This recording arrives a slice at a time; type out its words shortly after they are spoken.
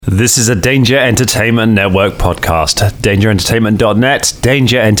This is a Danger Entertainment Network podcast. DangerEntertainment.net,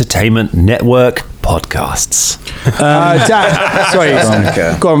 Danger Entertainment Network podcasts. Dan, sorry.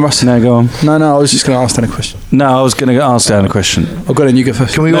 Go on, Russ. No, go on. No, I was just going to ask Dan a question. No, I was going to ask Dan a question. I've got it, you go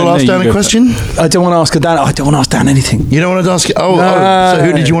first. Can we all ask Dan a question? I don't want to ask Dan. I don't want to ask Dan anything. You don't want to ask it? Oh, so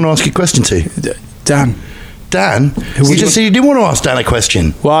who did you want to ask a question to? Dan. Dan? You just said you didn't want to ask Dan a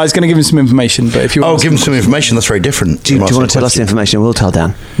question. Well, I was going to give him some information, but if you want give him some information, that's very different. Do you want to tell us the information? We'll tell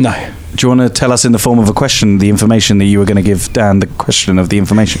Dan. No. Do you want to tell us in the form of a question the information that you were going to give Dan the question of the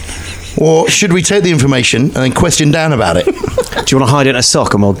information? Or should we take the information and then question Dan about it? Do you want to hide it in a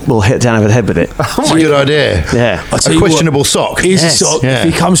sock and we'll hit Dan over the head with it? That's a good idea. Yeah. A questionable sock. He's a sock. Yeah.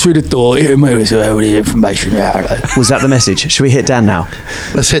 If he comes through the door, hit him with all the information. Was that the message? Should we hit Dan now?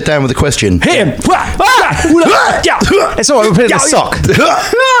 Let's hit Dan with a question. Hit him! It's all right, we'll put it in the sock.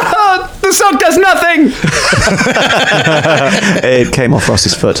 The sock does nothing! It came off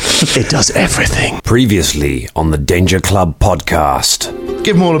Ross's foot. It does everything. Previously on the Danger Club podcast.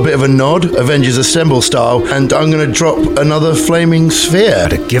 Give them all a bit of a nod, Avengers Assemble style, and I'm going to drop another flaming sphere.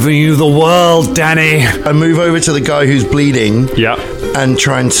 Giving you the world, Danny. I move over to the guy who's bleeding. Yeah. And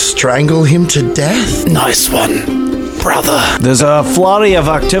try and strangle him to death. Nice one, brother. There's a flurry of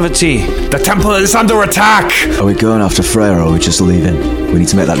activity. The temple is under attack. Are we going after Freya or are we just leaving? We need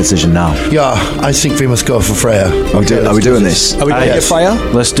to make that decision now. Yeah, I think we must go for Freya. Are we doing this? Are we going to get Freya?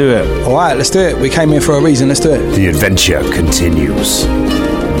 Let's do it. All right, let's do it. We came here for a reason. Let's do it. The adventure continues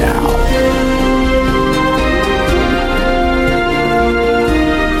now.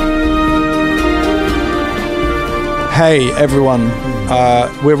 Hey, everyone.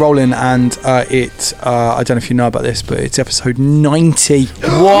 We're rolling, and I don't know if you know about this, but it's episode 90.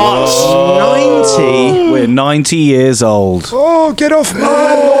 What? 90? We're 90 years old. Oh, get off my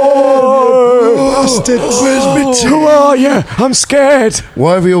bastard. Where's me? Who are you? I'm scared.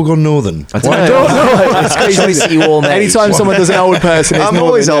 Why have we all gone northern? I don't know. It's crazy to see you all made. Anytime someone does an old person, it's I'm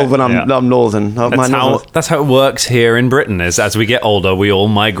always old when I'm northern. That's how it works here in Britain, is as we get older, we all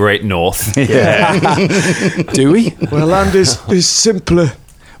migrate north. Do we? Well, land is simpler.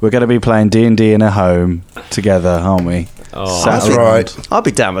 We're going to be playing D&D in a home together, aren't we? Oh, that's right. I'll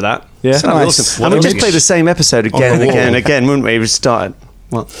be down with that. Yeah. Nice. Awesome. And we just play the same episode again and again and again, wouldn't we? We started.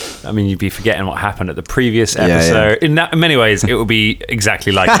 Well, I mean, you'd be forgetting what happened at the previous episode. Yeah. In many ways, it would be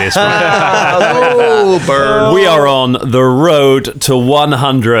exactly like this. oh, burn. We are on the road to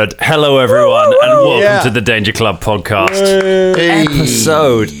 100. Hello, everyone, and welcome to the Danger Club podcast. Hey.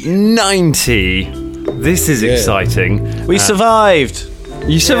 Episode 90. This is exciting. We survived.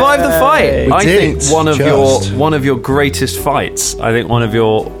 You survived the fight. We I did. think one of your greatest fights. I think one of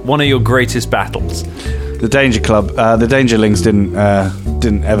your greatest battles. The Danger Club, the Dangerlings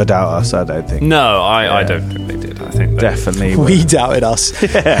didn't ever doubt us, I don't think. No, I don't think they did. I think they Definitely. We doubted us.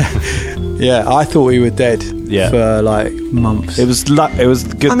 Yeah, I thought we were dead for like months. It was good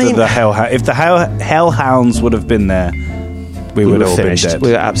that the Hellhounds... If the Hellhounds would have been there, we would have all finished. been dead.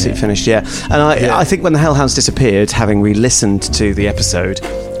 We were absolutely finished, yeah. And I think when the Hellhounds disappeared, having re-listened to the episode,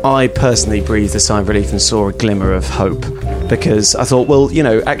 I personally breathed a sigh of relief and saw a glimmer of hope. Because I thought, well,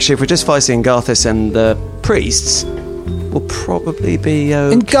 actually, if we're just fighting Garthus and the priests, we'll probably be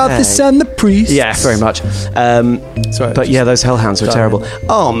okay. And Garthus and the priests. Yeah, very much. Sorry, but yeah, those Hellhounds were terrible.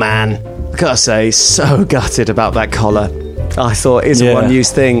 Oh, man. I gotta say, so gutted about that collar. I thought it's a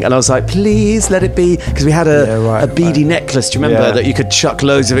one-use thing, and I was like, please let it be, because we had a beady necklace. Do you remember that you could chuck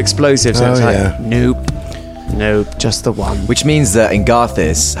loads of explosives? And it was like, nope, just the one. Which means that in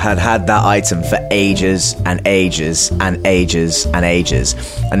Garthus had that item for ages and ages and ages and ages,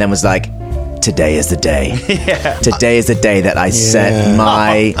 and then was like, today is the day. Today is the day that I set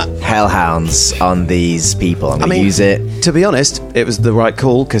my hellhounds on these people. I'm going to use it. To be honest, it was the right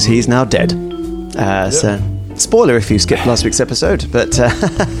call, because he's now dead. So... Spoiler if you skipped last week's episode, but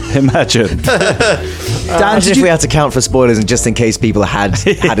imagine. Dan, if we had to count for spoilers, and just in case people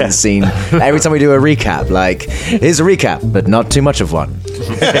hadn't seen, every time we do a recap, like, here's a recap, but not too much of one.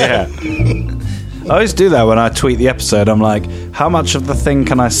 I always do that when I tweet the episode. I'm like, how much of the thing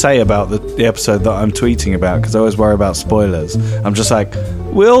can I say about the episode that I'm tweeting about? Because I always worry about spoilers. I'm just like,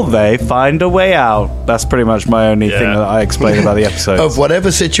 will they find a way out? That's pretty much my only thing that I explain about the episode. Of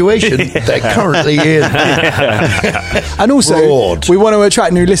whatever situation they're currently in. And also, we want to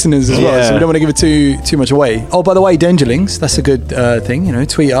attract new listeners as well, so we don't want to give it too much away. Oh, by the way, Dangerlings, that's a good thing.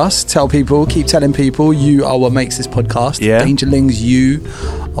 Tweet us, tell people, keep telling people you are what makes this podcast. Yeah. Dangerlings, you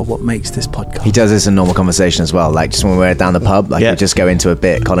are what makes this podcast. He does this in normal conversation as well. Like just when we're down the pub, like we just go into a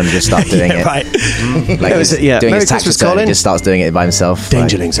bit. Colin will just start doing it. Right. Like he's doing Merry his tax Christmas, return. Colin. He just starts doing it by himself.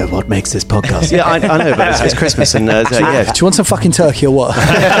 Dangerlings are what makes this podcast. Yeah, I know, but it's Christmas and Do you want some fucking turkey or what?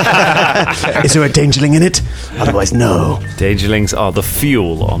 Is there a dangerling in it? Otherwise, no. Dangerlings are the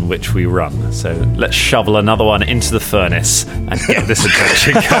fuel on which we run. So let's shovel another one into the furnace and get this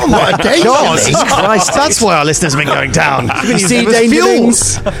adventure going. Come on, Jesus Christ, that's why our listeners have been going down. You see,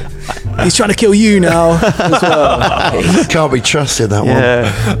 Dangerlings? He's trying to kill you now as well. Can't be trusted, that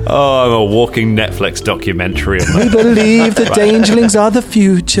one. Oh, I'm a walking Netflix documentary. We believe the Dangerlings are the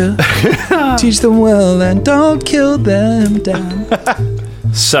future. Teach them well and don't kill them down.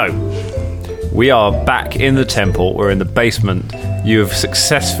 So, we are back in the temple. We're in the basement. You have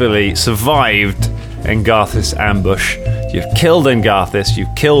successfully survived Engarthis' ambush. You've killed Engarthis.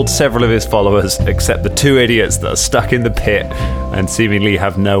 You've killed several of his followers, except the two idiots that are stuck in the pit and seemingly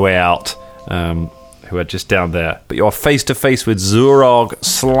have no way out, who are just down there. But you're face to face with Zurog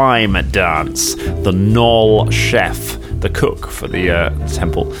Slime Dance, the Gnoll chef, the cook for the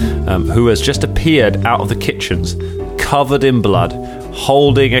temple, who has just appeared out of the kitchens, covered in blood,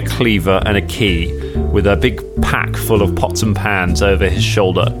 holding a cleaver and a key, with a big pack full of pots and pans over his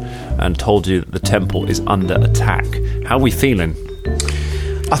shoulder, and told you that the temple is under attack. How are we feeling?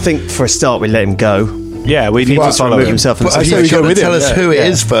 I think for a start we let him go. Yeah, we need to follow remove him. himself. But you've got to tell us who it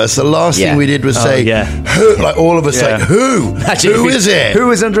is first. The last thing we did was say, who? Like all of us say, who? Actually, who is it?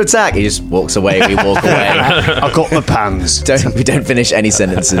 Who is under attack? He just walks away. We walk away. I got the pans. We don't finish any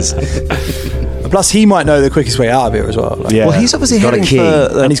sentences. Plus, he might know the quickest way out of here as well. Like, Well, he's obviously He's got a heading key.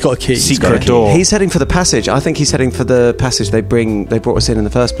 for and he's got a key. Secret door. He's heading for the passage. I think he's heading for the passage they brought us in the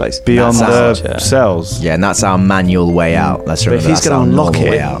first place. Beyond That's the out, yeah. cells. Yeah, and that's our manual way out. Let's But remember. if he's that's going our to unlock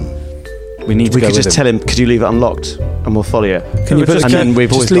normal way it, out. We need to we go could with just tell him, could you leave it unlocked? And we'll follow you. Can you put and then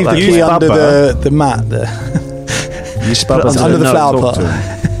we've always just leave got the that. key Use under Bubba. the mat there? Use Put it Bubba under the to flower talk pot. to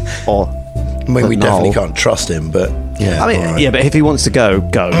him. Or, I mean, we definitely can't trust him, but yeah. I mean, all right. yeah, but if he wants to go.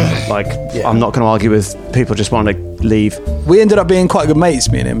 Like, I'm not going to argue with people just wanting to leave. We ended up being quite good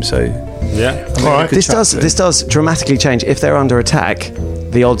mates, me and him. So Yeah. All right. This does dramatically change. If they're under attack,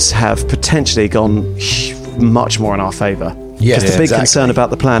 the odds have potentially gone much more in our favour. Yes, Because the big exactly. concern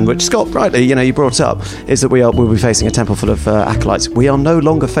about the plan, which Scott rightly, you brought up, is that we'll be facing a temple full of acolytes. We are no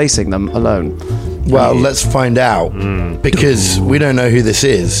longer facing them alone. Well, let's find out because we don't know who this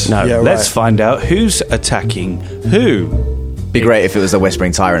is. No, Yeah, Let's right. find out who's attacking who. Be great if it was the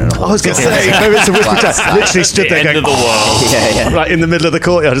Whispering Tyrant. I was going to say, maybe it's a whisper chat. Literally stood there End going, of the world. Yeah. right in the middle of the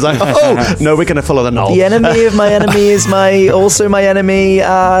courtyard. It's like, oh, no, we're going to follow the knoll. The enemy of my enemy is also my enemy.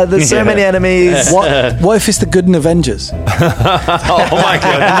 There's so many enemies. what if it's the good Avengers? Oh my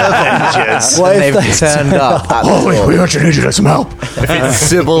god. What They've if they turned up. At the door. we actually need you to some help. If it's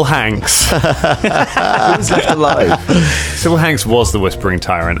Sybil Hanks. Who's left alive? Sybil Hanks was the Whispering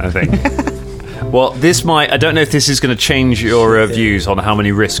Tyrant, I think. Well, I don't know if this is going to change your views on how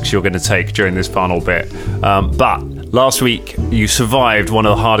many risks you're going to take during this final bit. But last week, you survived one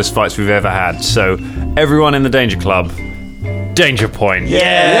of the hardest fights we've ever had. So, everyone in the Danger Club, Danger Point.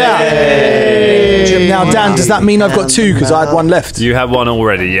 Now, Dan, does that mean I've got two because I had one left? You have one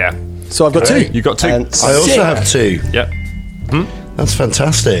already, yeah. So I've got two. You got two. And I also have two. Yep. That's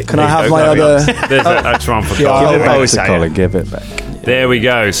fantastic. Can I have my There we go. other? There's an extra one for Yeah, Colin. I'll There we always go. Colin, give it back. There we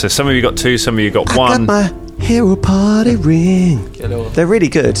go. So some of you got two, some of you got Got one. my hero party ring. They're really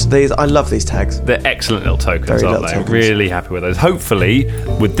good. I love these tags. They're excellent little tokens, Very aren't little they? tokens. Really happy with those. Hopefully,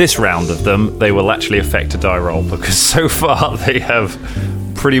 with this round of them, they will actually affect a die roll because so far they have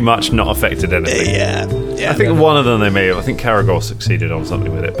pretty much not affected anything. Yeah. I think one of them they may have. I think Karagor succeeded on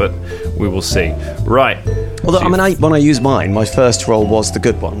something with it, but we will see. Right. Although, when I used mine, my first roll was the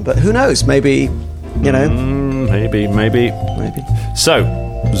good one. But who knows? Maybe, Maybe. So,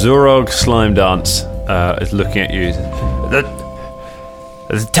 Zurog Slime Dance is looking at you.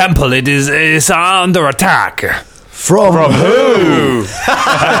 The temple, it is under attack. From Who?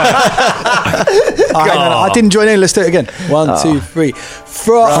 I didn't join in. Let's do it again. 1, 2, 3.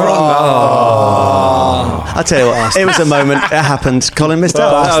 I tell you what, it was a moment. It happened. Colin missed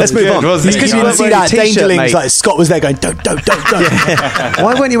out. Let's move on. It's because you didn't see that Dangerlings. Like Scott was there going, don't.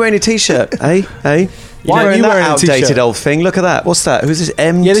 Why weren't you wearing a t-shirt? Hey. Why know, are you that wearing a outdated t-shirt. old thing? Look at that. What's that? Who's this?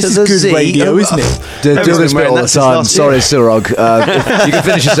 M Yeah, to this the is good Z? radio, isn't it? Do Everyone's this bit wearing all that the since time. last Sorry, year. Surog. You can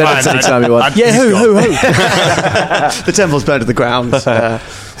finish your sentence anytime you want. Yeah, who? The temple's burned to the ground.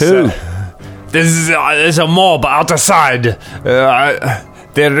 Who? There's a mob outside.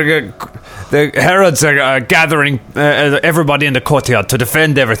 The heralds are gathering everybody in the courtyard to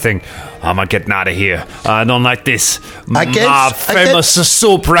defend everything. I'm getting out of here. I don't like this. My famous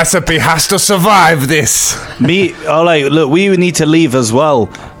soup recipe has to survive this. Ole, look, we need to leave as well.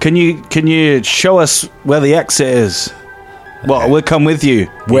 Can you show us where the exit is? Well, we'll come with you.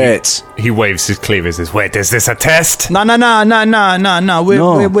 Wait. He waves his cleaver and says, wait, is this a test? No.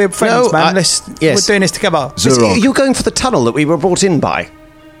 We're friends, man. We're doing this together. You're going for the tunnel that we were brought in by?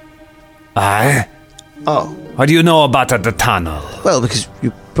 Aye. Oh. What do you know about the tunnel? Well, because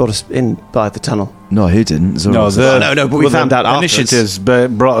you brought us in by the tunnel. No, he didn't. No, but we found out afterwards. Initiatives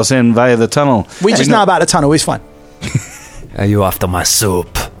brought us in via the tunnel. We just know about the tunnel. It's fine. Are you after my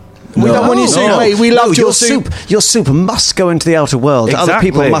soup? We don't want your soup, mate. We love your soup. Your soup must go into the outer world. Exactly. Other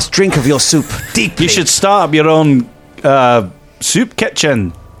people must drink of your soup deeply. You should start up your own soup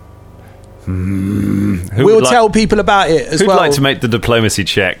kitchen. We'll tell people about it as well. Who'd like to make the diplomacy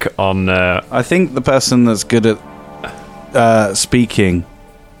check on... I think the person that's good at speaking...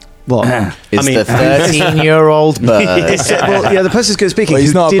 What? Is the 13-year-old bird. The person's good at speaking he's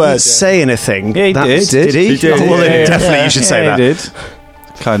who not a didn't bird, say anything. Yeah, he did. Did he? He did. Well, then Yeah. definitely you should say that. He did.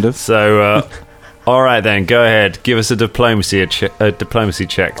 Kind of. So, all right then, go ahead. Give us a diplomacy check. Are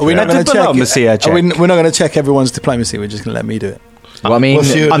we not going to Diplomacy check? check. We're not going to check everyone's diplomacy. We're just going to let me do it. Well, I mean,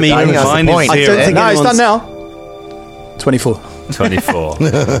 What's your- I think that's fine the is point. I don't think No, it's done anyone's- now. 24. 24.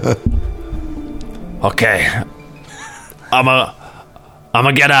 Okay. I'm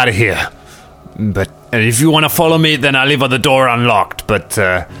a get out of here. But if you want to follow me, then I'll leave the door unlocked. But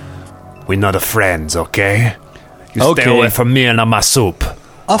we're not friends, okay? You stay away from me and my soup.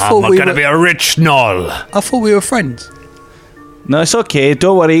 I thought I'm gonna be a rich gnoll. I thought we were friends. No, it's okay.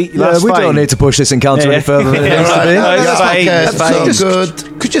 Don't worry. That's we fine. don't need to push this encounter any further than it needs to be. No, it's fine. Okay, It's fine. so good.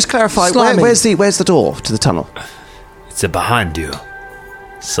 Could you just clarify, Slimy. where's the door to the tunnel? It's behind you.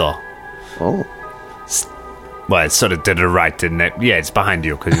 So. Oh. Well, it sort of did it right, didn't it? Yeah, it's behind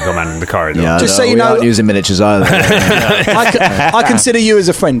you because you come out in the corridor. Yeah, Just so you we know- aren't using miniatures either. I consider you as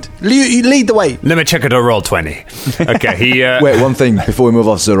a friend. You lead the way. Let me check it a roll 20. Okay, he... Wait, one thing before we move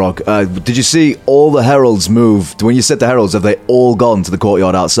off Zorok. Did you see all the heralds moved? When you said the heralds, have they all gone to the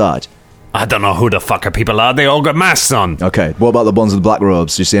courtyard outside? I don't know who the fucker people are. They all got masks on. Okay, what about the ones with the black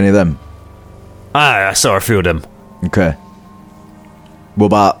robes? Did you see any of them? I saw a few of them. Okay. What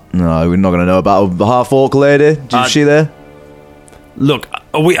about... No, we're not going to know about the half-orc lady. Did she there? Look,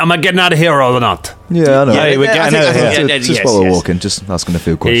 am I getting out of here or not? Yeah, I know. Yeah, we're getting out of here. Just while we're walking, just asking a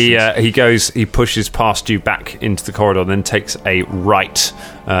few questions. He pushes past you back into the corridor, then takes a right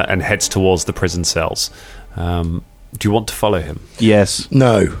and heads towards the prison cells. Do you want to follow him? Yes.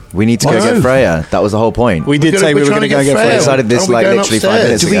 No. We need to go get Freya. That was the whole point. We did say we were going to go and get We Freya. decided this Aren't we going literally 5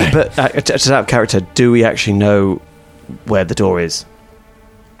 upstairs? minutes ago. But just out of character, do we actually know where the door is?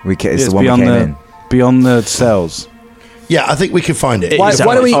 It's the one we came in. Beyond the cells. Yeah, I think we can find it. Why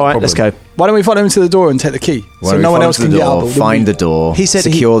don't we? All right, let's go. Why don't we follow him to the door and take the key Why so don't we no one follow else to can the get door, out? find the door, He said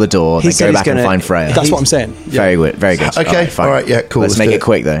secure the door, he then said go he's back and gonna- find Freya. That's what I'm saying. Very good. Very good. Okay, Alright, fine. all right, yeah, cool, Let's let's make do it it.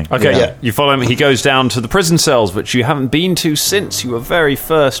 quick, though. Okay, Yeah. you follow him. He goes down to the prison cells, which you haven't been to since you were very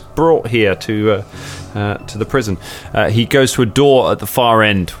first brought here to the prison. He goes to a door at the far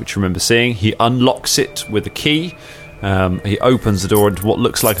end, which you remember seeing. He unlocks it with a key. He opens the door into what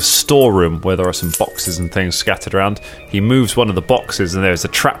looks like a storeroom where there are some boxes and things scattered around. He moves one of the boxes and there's a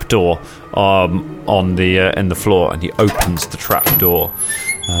trapdoor on the in the floor, and he opens the trapdoor.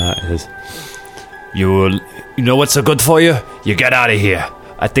 It says, you know what's so good for you? You get out of here.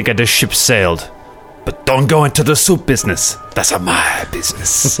 I think this ship sailed. But don't go into the soup business. That's my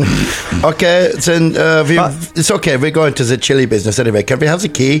business. Okay, then it's okay. We're going to the chili business anyway. Can we have the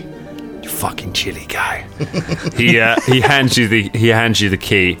key? You fucking chilly guy. He hands you the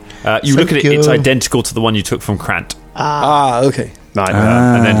key. You look at it; it's identical to the one you took from Krant. Okay.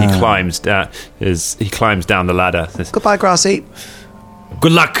 And then he climbs down the ladder. Says, Goodbye, Grassy.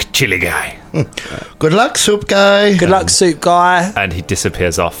 good luck, chilly guy. Good luck, soup guy. Good luck, soup guy. And he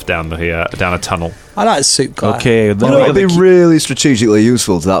disappears off down a tunnel. I like soup guy. Okay, You know, it'd be really strategically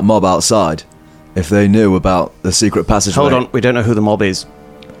useful to that mob outside if they knew about the secret passageway. Hold on, we don't know who the mob is.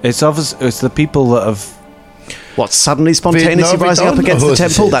 It's obvious. It's the people that have. What, suddenly spontaneously we rising don't up against know the who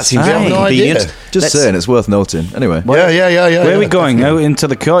this temple? is. That seems We have very no convenient. idea. Just saying, it's worth noting. Anyway. Yeah. Where are we going? Out into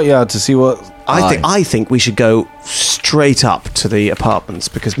the courtyard to see what. I think we should go straight up to the apartments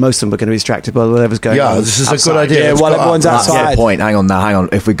because most of them are going to be distracted by whatever's going on. Yeah, this is a outside. good idea. Yeah, Let's while go up. everyone's That's outside. the point. Hang on.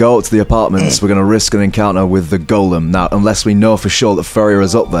 If we go up to the apartments, we're going to risk an encounter with the golem. Now, unless we know for sure that Furrier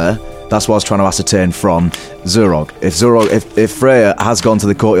is up there, That's what I was trying to ascertain from Zurog. If Freya has gone to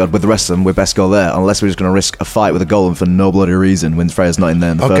the courtyard with the rest of them, we best go there, unless we're just going to risk a fight with a golem for no bloody reason when Freya's not in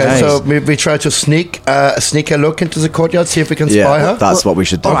there in the first place. Okay, so we try to sneak a look into the courtyard, see if we can spy her? That's what we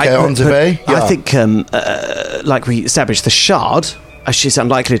should do. Okay, on Zebe. I think, like we established, the shard. She's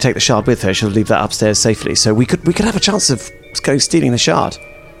unlikely to take the shard with her. She'll leave that upstairs safely. So we could have a chance of stealing the shard.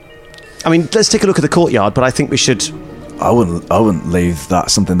 I mean, let's take a look at the courtyard. But I think we should. I wouldn't leave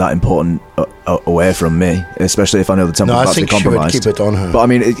something that important away from me, especially if I know the temple's about to be compromised. I think she would keep it on her. But I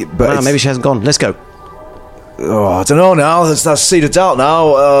mean, maybe she hasn't gone. Let's go. Oh, I don't know now. That's seed of doubt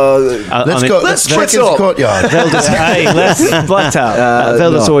now. Let's go. Let's check into the courtyard. Hey, let's blacked out.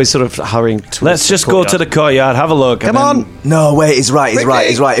 Velda's always sort of hurrying towards Let's just go to the courtyard, have a look. Come on. No, wait, he's right.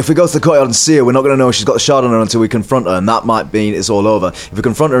 If we go to the courtyard and see her, we're not going to know she's got the shard on her until we confront her, and that might mean it's all over. If we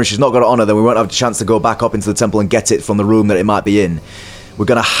confront her and she's not got it on her, then we won't have a chance to go back up into the temple and get it from the room that it might be in. We're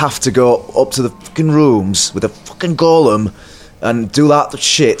going to have to go up to the fucking rooms with a fucking golem and do that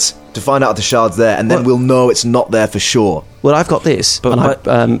shit to find out if the shard's there, and then we'll know it's not there for sure. Well, I've got this,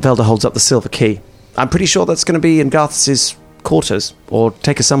 and Velda holds up the silver key. I'm pretty sure that's going to be in Garthus's quarters, or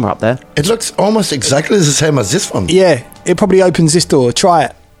take us somewhere up there. It looks almost exactly the same as this one. Yeah, it probably opens this door. Try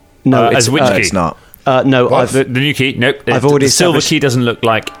it. No, as which key? It's not. No, the new key. Nope. I've already the silver established- key doesn't look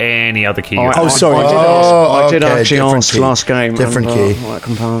like any other key. Sorry. I did okay, actually different ask key. last game. Different key.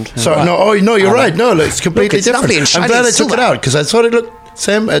 Compound. So no, you're right. No, it's completely it's different. lovely and shiny I'm glad I and took it silver. out because I thought it looked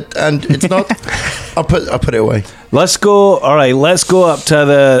same, and it's not. I'll put it away. Let's go. All right, let's go up to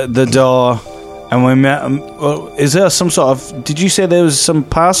the door, and we met. Is there some sort of? Did you say there was some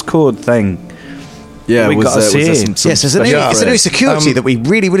passcode thing? Yeah, we got to see. Yes, it's a new security that we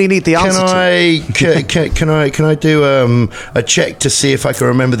really, really need the answer to. Can I do a check to see if I can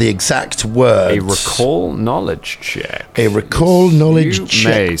remember the exact words? A recall knowledge check. A recall knowledge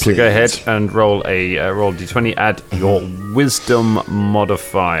check. May. So go ahead and roll roll d20. Add your wisdom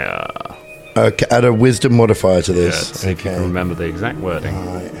modifier. Okay, add a wisdom modifier to this. Yeah, see if you can remember the exact wording.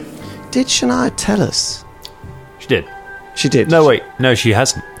 Did Shania tell us? She did. She did. No, wait. No, she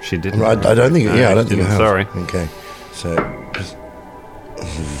hasn't. She didn't. I don't think. I don't think it has. Sorry. Okay. So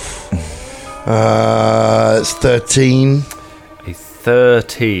it's 13. A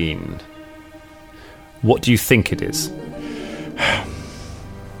 13. What do you think it is?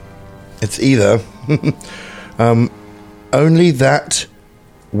 It's either only that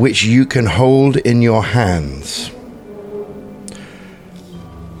which you can hold in your hands,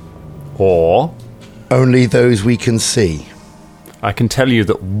 Or only those we can see. I can tell you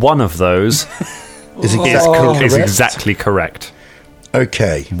that one of those Is is exactly correct.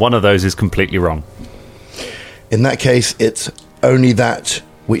 Okay. One of those is completely wrong. In that case, it's only that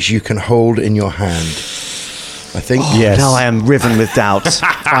which you can hold in your hand. I think. Yes. Now I am riven with doubt.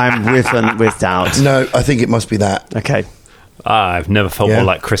 I'm riven with doubt. No, I think it must be that. Okay. I've never felt more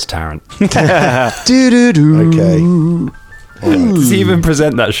like Chris Tarrant. Okay. Does he even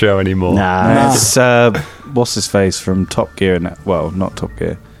present that show anymore? Nah. It's what's his face from Top Gear? Well, not Top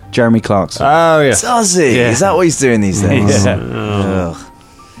Gear. Jeremy Clarkson. Oh, yeah. Does he? Yeah. Is that what he's doing these days? Yeah.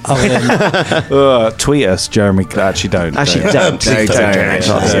 Tweet us, Jeremy. Actually, don't. Actually, don't. Please don't.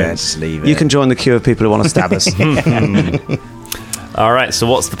 Just leave it. You can join the queue of people who want to stab us. All right, so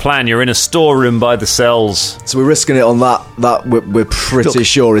what's the plan? You're in a storeroom by the cells. So we're risking it on that we're pretty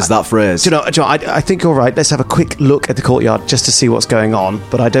sure is that phrase. Do you know, I think you're right. Let's have a quick look at the courtyard just to see what's going on.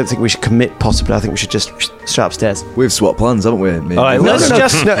 But I don't think we should commit, possibly. I think we should just straight upstairs. We've swapped plans, haven't we? All right,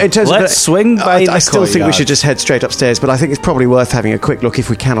 let's swing by the I still think we courtyard. should just head straight upstairs, but I think it's probably worth having a quick look if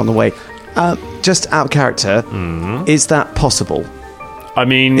we can on the way. Just out of character, is that possible? I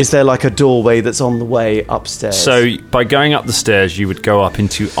mean, Is there like a doorway that's on the way upstairs? so by going up the stairs, you would go up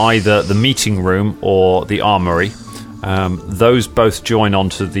into either the meeting room or the armory. Those both join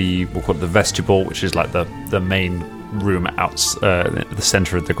onto we'll call it the vestibule, which is like the main room out the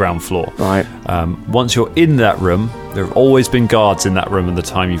centre of the ground floor. Right. Once you're in that room, there have always been guards in that room in the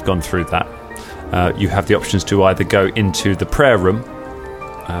time you've gone through that. You have the options to either go into the prayer room,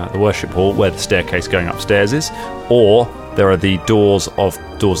 the worship hall, where the staircase going upstairs is, or there are the doors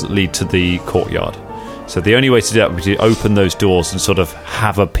that lead to the courtyard. So the only way to do that would be to open those doors and sort of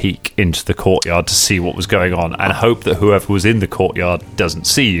have a peek into the courtyard to see what was going on, and hope that whoever was in the courtyard doesn't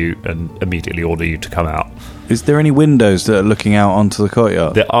see you and immediately order you to come out. Is there any windows that are looking out onto the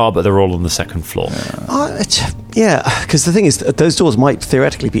courtyard? There are, but they're all on the second floor. Yeah, because the thing is, those doors might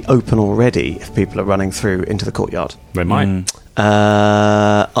theoretically be open already if people are running through into the courtyard. They might.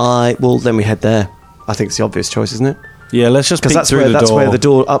 Well, then we head there. I think it's the obvious choice, isn't it? Yeah, let's just Because peek that's through where the that's door. where the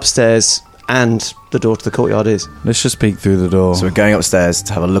door upstairs and the door to the courtyard is. Let's just peek through the door. So we're going upstairs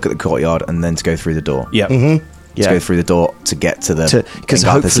to have a look at the courtyard and then to go through the door. Yeah. To go through the door to get to the... Because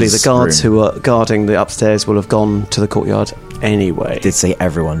hopefully the guards who are guarding the upstairs will have gone to the courtyard anyway. Did say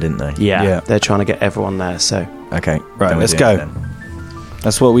everyone, didn't they? Yeah. They're trying to get everyone there, so... Okay. Right, let's go.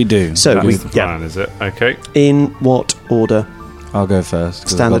 That's what we do. So That's the plan, is it? Okay. In what order? I'll go first.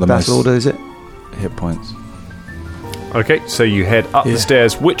 'cause I've got Standard the battle most order, is it? hit points. Okay, so you head up the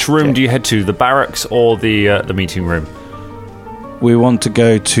stairs. Which room do you head to? The barracks or the meeting room? We want to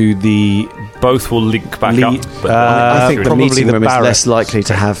go to the... Both will link back up. But I think the probably meeting the room is barracks. less likely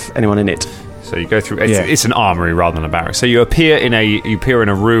to have anyone in it. So you go through. It's an armory rather than a barracks. So you appear in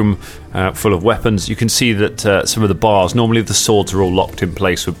a room full of weapons. You can see that some of the bars. Normally the swords are all locked in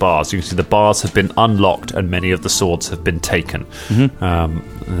place with bars. You can see the bars have been unlocked and many of the swords have been taken.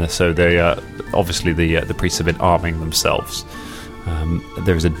 So they obviously the priests have been arming themselves.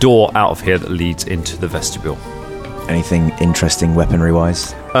 There is a door out of here that leads into the vestibule. Anything interesting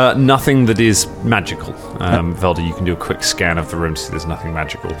weaponry-wise? Nothing that is magical. Velda, you can do a quick scan of the room to see there's nothing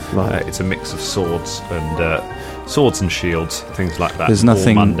magical. Right. It's a mix of swords and shields, things like that. There's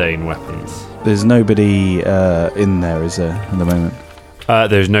nothing- All mundane weapons. There's nobody in there, is there, at the moment?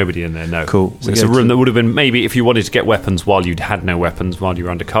 There's nobody in there, no. Cool. So it's a room that would have been, maybe if you wanted to get weapons while you'd had no weapons while you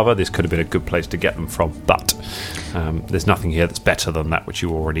were undercover, this could have been a good place to get them from. But there's nothing here that's better than that which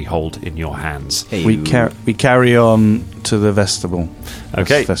you already hold in your hands. We carry on to the vestibule.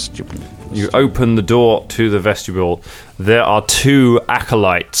 Okay. Vestibule. You open the door to the vestibule. There are two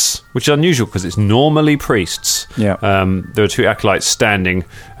acolytes, which is unusual because it's normally priests. Yeah. There are two acolytes standing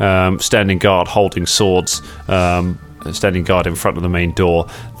guard, holding swords, standing guard in front of the main door.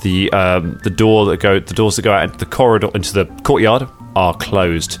 The doors that go out into the corridor, into the courtyard, are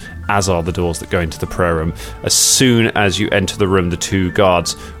closed, as are the doors that go into the prayer room. As soon as you enter the room, the two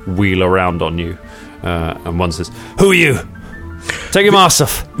guards wheel around on you, and one says, "Who are you? Take your mask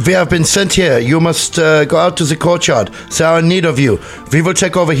off." We have been sent here. You must go out to the courtyard. They are in need of you. We will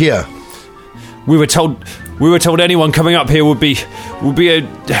check over here. We were told anyone coming up here would be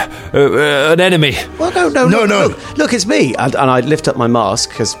an enemy. Well, no. Look, it's me. And I lift up my mask,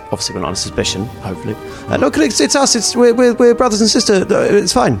 because obviously we're not on suspicion, hopefully. Look, it's us. We're brothers and sisters.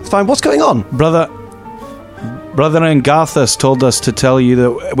 It's fine. What's going on? Brother and Garthus told us to tell you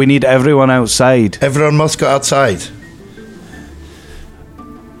that we need everyone outside. Everyone must go outside.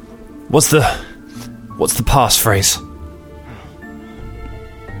 What's the passphrase?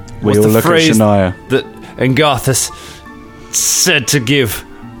 We What's all the look at phrase Shania. that Engarthus said to give?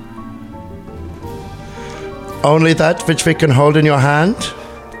 Only that which we can hold in your hand.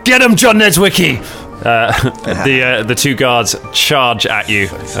 Get him, John Neswicki! The two guards charge at you.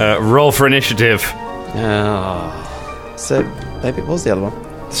 Roll for initiative. So maybe it was the other one.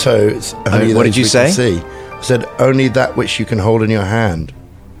 So it's only what those did you we say? can see. I said only that which you can hold in your hand.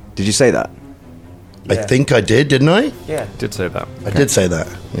 Did you say that? I think I did, didn't I? Yeah. Did say that. I did say that.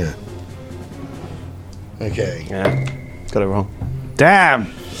 Yeah. Okay. Yeah. Got it wrong.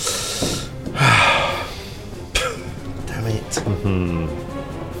 Damn! Damn it.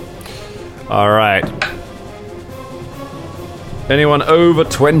 All right. Anyone over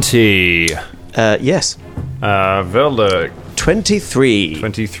 20? Yes. Velda. 23.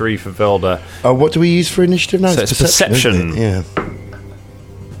 23 for Velda. What do we use for initiative now? So it's perception. isn't it? Yeah.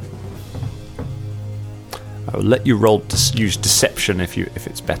 I will let you roll use deception if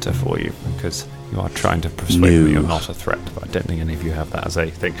it's better for you, because you are trying to persuade me you're not a threat. But I don't think any of you have that as a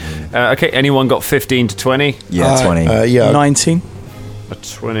thing. Okay, anyone got 15 to 20? Yeah, 20. Yeah. 19. A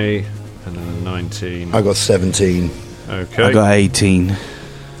 20 and then a 19. I got 17. Okay, I got 18.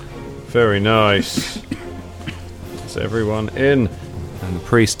 very nice. So everyone in, and the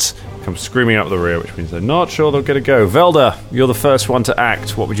priests come screaming up the rear, which means they're not sure they'll get a go. Velda, you're the first one to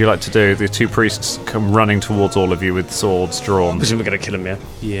act. What would you like to do? The two priests come running towards all of you with swords drawn. We're going to kill him, yeah?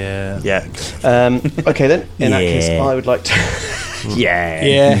 Yeah. Okay, then. In that case, I would like to...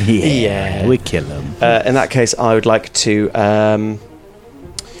 Yeah. We kill them. in that case, I would like to... I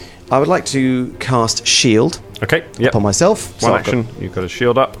would like to cast Shield Okay, yep. upon myself. One So I've action. You've got a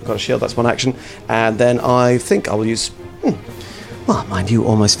shield up. Got a shield, that's one action. And then I think I will use... well, my new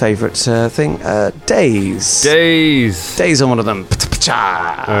almost favourite thing, Daze. Daze on one of them.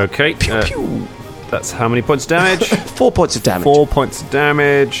 Okay. That's how many points of damage? 4 points of damage. 4 points of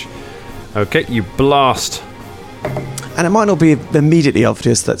damage. Okay, you blast. And it might not be immediately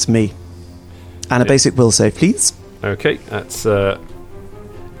obvious that's me. And a basic will save, please. Okay, that's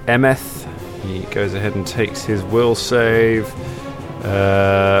Emeth. He goes ahead and takes his will save.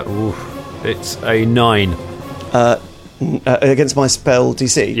 It's a 9. against my spell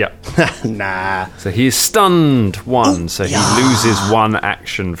DC? Yeah. Nah. So he is stunned 1, so he loses 1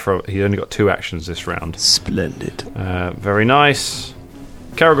 action. He only got 2 actions this round. Splendid. Very nice.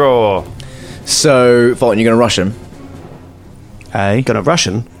 Karagor. So, Fulton, you're going to rush him. Hey, Gonna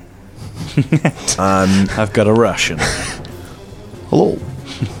Russian? I've got a Russian. Hello.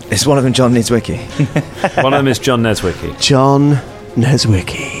 Is one of them John Niedzwicki? One of them is John Neswicki. John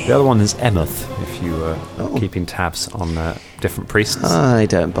Neswicki. The other one is Emeth, if you are keeping tabs on different priests. I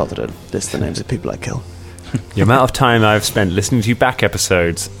don't bother to list the names of people I kill. The amount of time I've spent listening to you back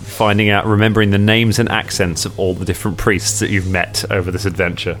episodes, remembering the names and accents of all the different priests that you've met over this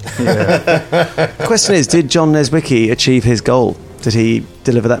adventure. The question is, did John Neswicki achieve his goal? Did he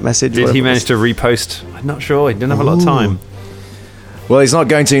deliver that message? Did he manage to repost? I'm not sure. He didn't have a lot of time. Well, he's not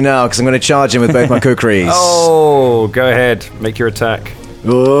going to now, because I'm going to charge him with both my kukris. Oh, go ahead. Make your attack.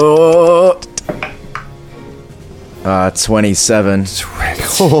 27.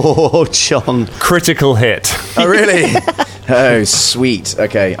 Oh, John. Critical hit. Oh, really? Oh, sweet.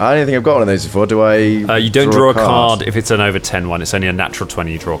 Okay. I don't think I've got one of those before. Do I? You don't draw a card if it's an over 10 one. It's only a natural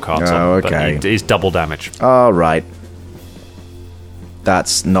 20 you draw cards on. Oh, okay. But it is double damage. All right.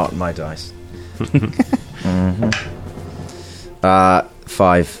 That's not my dice.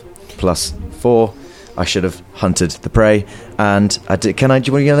 5 plus 4. I should have hunted the prey, and I did. Do you want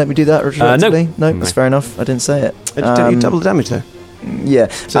to let me do that? No, that's fair enough. I didn't say it. Did you double the damage though? Yeah.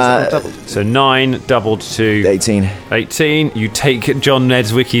 So 9 doubled to 18. 18. You take John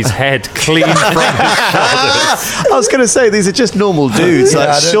Neswicki's head clean from his shoulders. I was going to say these are just normal dudes.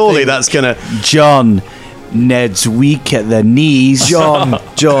 Surely that's going to. John Ned's weak at the knees. John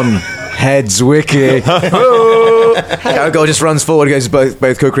head's wicked. Karagor just runs forward, goes both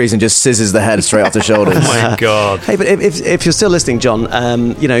kukris, and just scissors the head straight off the shoulders. Oh my god! Hey, but if you're still listening, John,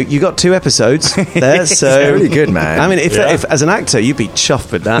 you got 2 episodes there, so really good, man. I mean, if as an actor you'd be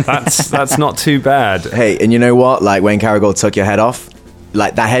chuffed with that. That's not too bad. Hey, and you know what? Like when Karagor took your head off,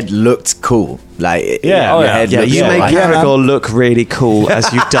 like that head looked cool. Like you made Karagor look really cool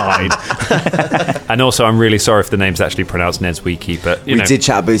as you died. And also, I'm really sorry if the name's actually pronounced Neswicki, but we did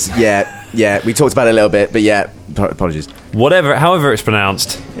chat about we talked about it a little bit, but apologies. However it's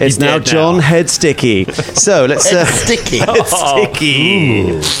pronounced, it's now John Head Sticky. So let's Sticky.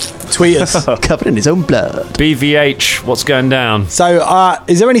 Sticky. Tweet us. Covered in his own blood. BVH, what's going down? So,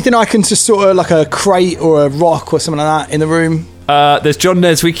 is there anything I can just sort of like a crate or a rock or something like that in the room? There's John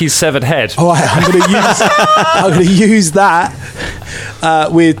Neswicki's severed head. All right, I'm going to use that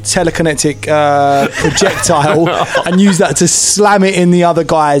with telekinetic projectile and use that to slam it in the other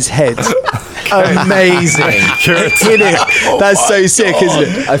guy's head. Amazing. Hit it. That's so sick, isn't it?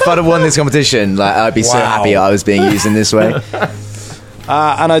 If I'd have won this competition, I'd be so happy I was being used in this way.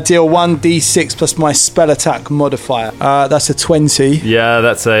 And I deal 1d6 plus my spell attack modifier. That's a 20. Yeah,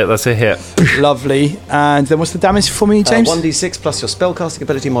 that's a hit. Lovely. And then what's the damage for me, James? 1d6 plus your spellcasting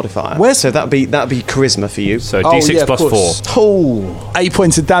ability modifier. So that'd be charisma for you. So d6 plus 4. Oh, 8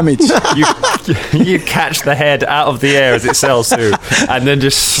 points of damage. You catch the head out of the air as it sails through, and then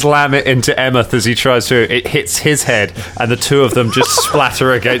just slam it into Emeth as he tries to. It hits his head, and the two of them just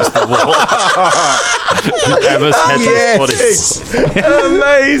splatter against the wall. Emeth's head body.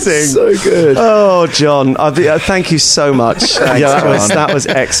 Amazing. So good. Oh, John, thank you so much. That was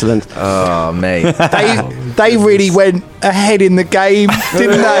excellent. Oh, mate. They really went ahead in the game,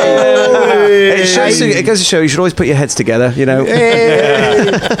 didn't they? It goes to show you should always put your heads together, you know. 2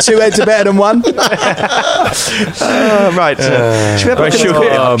 heads are better than 1. Right. Should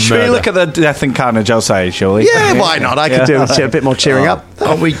we look at the death and carnage, I'll say, shall we? Yeah, why not? I could do a bit more cheering up.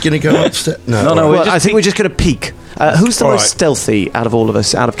 Are we going to go upstairs? No, I think we're just going to peek. Who's the most stealthy out of all of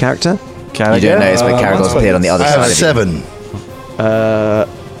us, out of character? You don't notice, but Karagor's appeared on the other side. 7.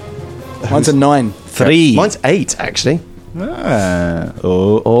 Mine's a 9. 3. Mine's 8, actually.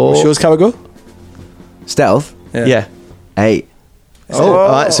 What's yours, Karagor? Stealth? Yeah. 8. Oh, all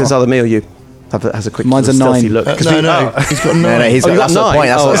right, so it's either me or you. Has a quick Mine's a 9. look. He's got 9. He's got that's 9. the point.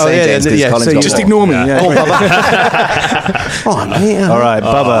 That's what I'm saying, James. Yeah, Colin's so got Just more. ignore me. Yeah. All right,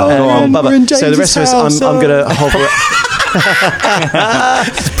 Bubba. Go on, Bubba. in So the rest of us, I'm going to hover.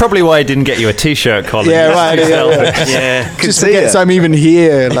 It's probably why I didn't get you a t-shirt, Colin. Yeah, right. Yeah, Just forget I'm even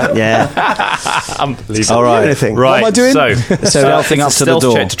here. Like. yeah. Unbelievable. All right. Anything. Right, What am I doing? so Stealthing up it's to a the stealth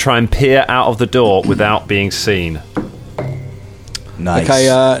door. check to try and peer out of the door without being seen. Nice. Okay,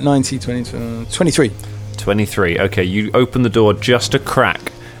 90, 20, 23. 23. Okay, you open the door just a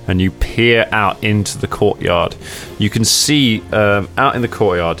crack and you peer out into the courtyard. You can see, out in the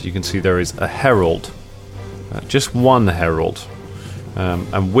courtyard, you can see there is a herald. Just one herald.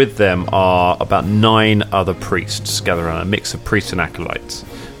 and with them are about 9 other priests gathered around, a mix of priests and acolytes.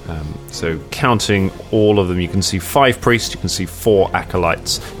 So counting all of them, you can see 5 priests, you can see 4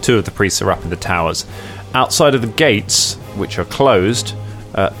 acolytes. 2 of the priests are up in the towers. Outside of the gates, which are closed,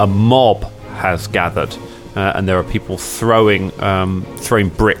 a mob has gathered, and there are people throwing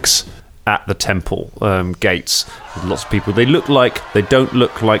bricks at the temple gates. There's lots of people. They don't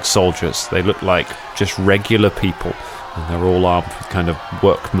look like soldiers. They look like just regular people, and they're all armed with kind of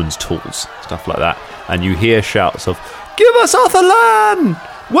workman's tools, stuff like that. And you hear shouts of, "Give us Othalan!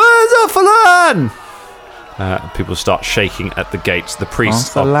 Where's Othalan?" People start shaking at the gates. The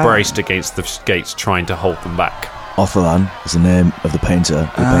priests are braced against the gates, trying to hold them back. Othalan is the name of the painter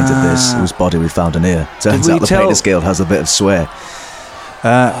who painted this, whose body we found in here. Turns out the Painters Guild has a bit of sway.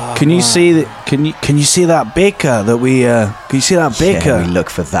 Can you see that baker that we? Can you see that baker? Yeah, we look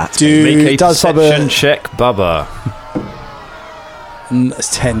for that. Make a perception check, Bubba. It's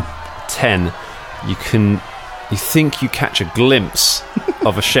 10. 10. You think you catch a glimpse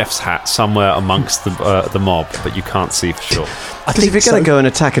of a chef's hat somewhere amongst the mob, but you can't see for sure. I think if you're going to go and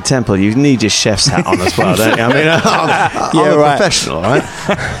attack a temple, you need your chef's hat on as well, don't you? I mean, I'm a professional, right?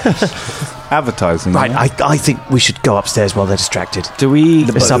 Advertising. Right, I think we should go upstairs while they're distracted.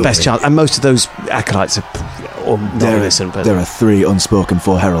 It's our best chance. And most of those acolytes are non-innocent. There are 3 unspoken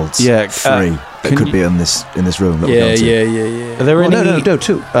for heralds. Yeah, 3 that could be in this room. That Yeah. Are there any? No,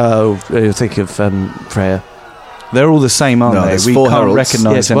 2. Oh, you think of Freya. They're all the same, aren't they? We 4 can't heralds.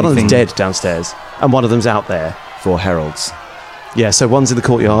 recognise Yes, one of them's dead downstairs, and one of them's out there. 4 heralds. Yeah, so one's in the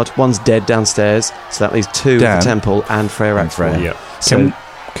courtyard, one's dead downstairs, so that leaves 2 at the temple and Freya. Yeah.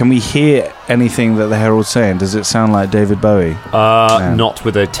 Can we hear anything that the herald's saying? Does it sound like David Bowie? Not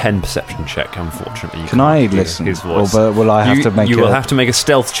with a 10 perception check, unfortunately. Can I listen? His voice. Or will I have to make? You will have to make a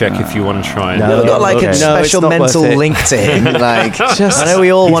stealth check if you want to try. And You've got like a special mental link to him. Like, I know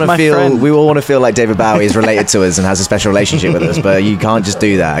we all want to feel. Friend. We all want to feel like David Bowie is related to us and has a special relationship with us, but you can't just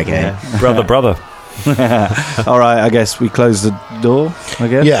do that, okay? Yeah. Brother. All right, I guess we close the door. I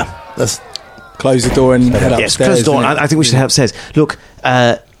guess. Yeah, let's close the door and head upstairs. Yes, close the door. I think we should head upstairs. Look,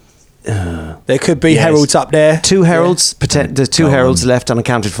 there could be heralds up there. 2 heralds. There's 2 heralds left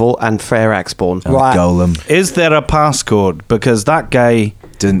unaccounted for, and Freya Axborn. Right. Golem. Is there a passcode? Because that guy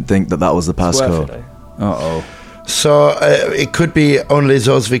didn't think that was the passcode. Uh-oh. So it could be only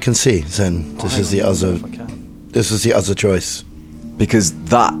those we can see. Then this is the other choice. Because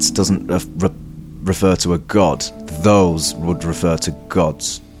that doesn't refer to a god. Those would refer to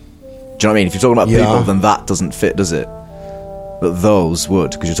gods. Do you know what I mean? If you're talking about people, then that doesn't fit, does it? But those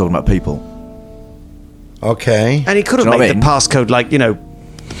would, because you're talking about people. Okay. And he could have made the passcode like,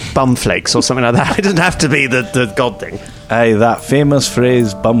 bumflakes or something like that. It doesn't have to be the god thing. Hey, that famous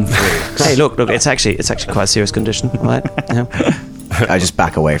phrase, bumflakes. Hey, look, it's actually quite a serious condition, right? Yeah. I just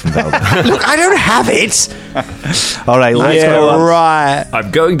back away from that. Look, I don't have it. All right, let's go. Right.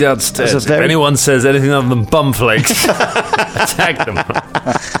 I'm going downstairs. If anyone says anything other than bumflakes, attack them.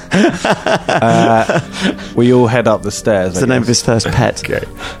 We all head up the stairs. That's the name of his first pet. Okay.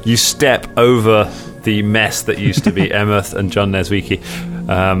 You step over the mess that used to be Emeth and John Neswicki,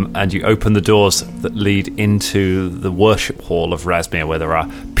 and you open the doors that lead into the worship hall of Razmir, where there are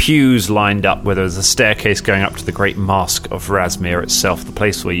pews lined up, where there's a staircase going up to the great Mask of Razmir itself, the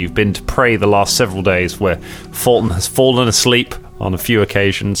place where you've been to pray the last several days, where Fulton has fallen asleep on a few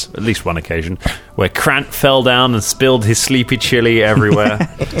occasions, at least one occasion, where Krant fell down and spilled his sleepy chili everywhere.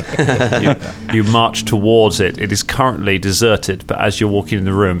 You march towards it. It is currently deserted, but as you're walking in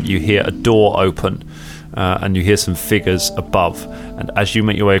the room, you hear a door open, and you hear some figures above. And as you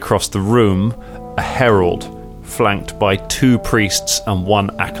make your way across the room, a herald, flanked by 2 priests and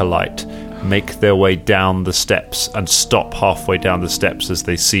 1 acolyte, make their way down the steps and stop halfway down the steps as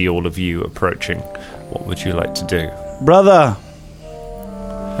they see all of you approaching. What would you like to do? Brother!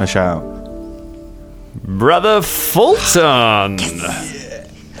 I shout. Brother Fulton!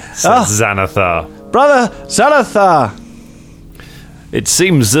 Says Xanathar. Brother Xanathar! It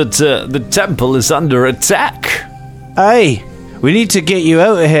seems that the temple is under attack. Hey, we need to get you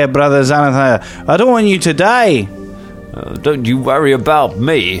out of here, Brother Xanathar. I don't want you to die. Don't you worry about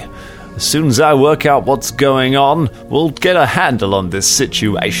me. As soon as I work out what's going on, we'll get a handle on this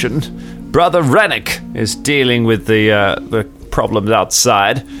situation. Brother Rennick is dealing with the problems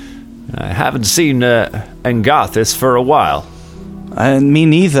outside. I haven't seen Engarthis for a while. And me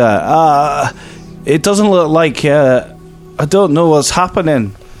neither. It doesn't look like... I don't know what's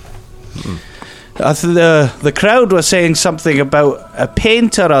happening. The crowd was saying something about a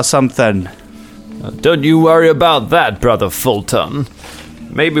painter or something. Don't you worry about that, Brother Fulton.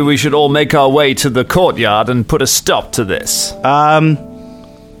 maybe we should all make our way to the courtyard and put a stop to this. Go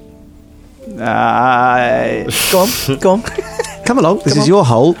on. Come along. This is your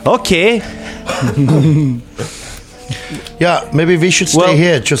hole. Okay. Yeah, maybe we should stay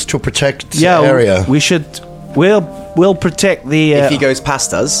here just to protect the Yeah, area. we should. We'll protect the. If he goes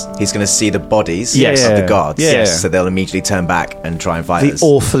past us, he's going to see the bodies Yes. of the guards. Yeah. So they'll immediately turn back and try and fight The us.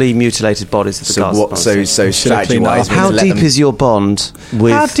 awfully mutilated bodies of the So guards. what? So strategy-wise, we How need to let deep them- is your bond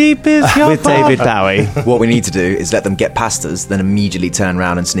with How deep is your with David Bowie? What we need to do is let them get past us, then immediately turn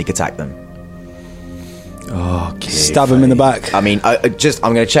around and sneak attack them. Okay. Stab him in the back. I mean, I'm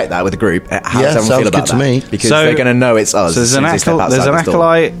going to check that with the group. How Yeah, does everyone sounds feel about good to that? me. Because So- they're going to know it's us. So as soon as they step there's an outside this door.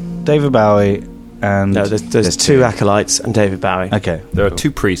 acolyte, David Bowie, and No, there's two acolytes and David Bowie. okay. There are 2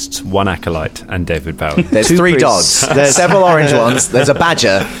 priests, 1 acolyte, and David Bowie. There's Two 3 priests. dogs. There's several orange ones. There's a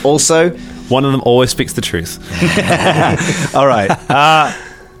badger. Also, One of them always speaks the truth. All right.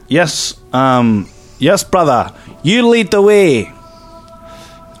 Yes. Yes, brother. You lead the way.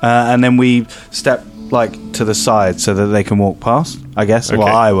 And then we step to the side so that they can walk past. I guess. Well, Okay.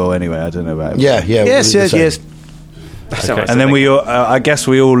 I will anyway. I don't know about it. Yeah. Yes, we'll do the yes, same. yes. Okay. And then we all. I guess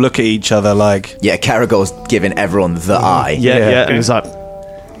we all look at each other like. yeah, Caragor's giving everyone the eye. Yeah. And it's like,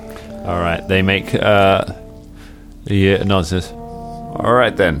 All right, they make the nonsense. All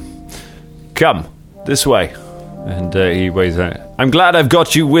right then, come this way, and he waves out. I'm glad I've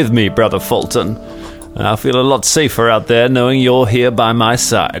got you with me, brother Fulton. I feel a lot safer out there knowing you're here by my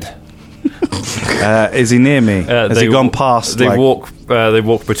side. Is he near me? Has he gone past? They walk. They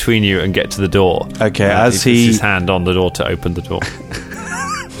walk between you and get to the door. Okay, as he puts he- his hand on the door to open the door.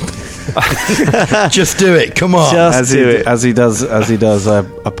 Just do it. Come on. As he does, I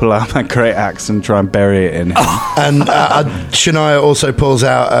pull out my great axe and try and bury it in him. And Shania also pulls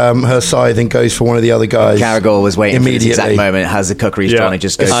out her scythe and goes for one of the other guys. Caragor was waiting for this exact Immediately. moment, has the cookery Yeah. drawn, he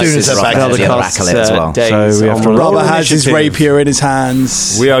just As goes soon as scissors they're right back into the other costs, acolyte as well. days So we have on to roll. roll Brother has his initiative. rapier in his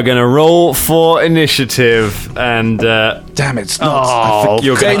hands. We are going to roll for initiative, and Damn, it's not.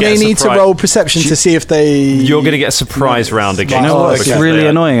 you're going They to need to roll perception to see if they. You're going to get a surprise round again. You know what? It's because really they are-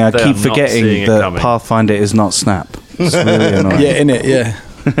 annoying. I they are keep not forgetting seeing it that coming. Pathfinder is not Snap. It's really annoying. Yeah, in it.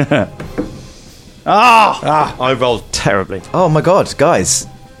 Yeah. I rolled terribly. Oh my god, guys.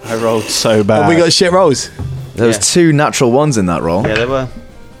 I rolled so bad. We got shit rolls. There was 2 natural ones in that roll. Yeah, they were.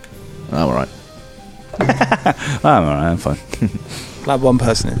 Oh, all right. I'm alright. I'm fine. Like one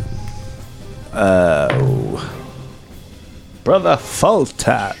person in. Brother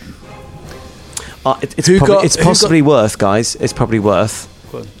Fulton. Who got- It's who possibly worth, guys. It's probably worth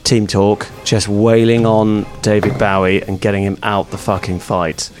team talk. Just wailing on David Bowie and getting him out the fucking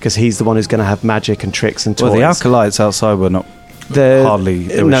fight because he's the one who's going to have magic and tricks and toys. Well, the acolytes outside were not. They're- Hardly-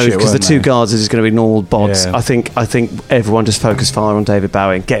 they were no, shit, because the weren't two they? guards are just going to be normal bods. Yeah. I think everyone just focus fire on David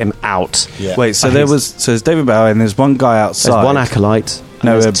Bowie and get him out. Yeah. Wait, so there's David Bowie and there's one guy outside. There's one acolyte.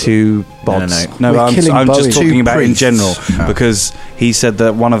 No, No, there's 2 bods. No, We're I'm killing just Bowie. talking Two about in priests. general because he said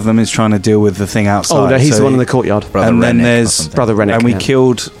that one of them is trying to deal with the thing outside. Oh no, he's so the one in the courtyard. Brother and then Rennick or there's something. Brother Rennick. and we yeah.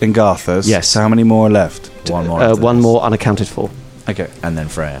 killed Ingarthus. Yes. So how many more are left? One more. one more unaccounted for. Okay. And then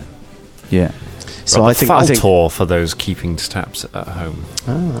Freya. Yeah. So I think Faltor for those keeping stabs at home.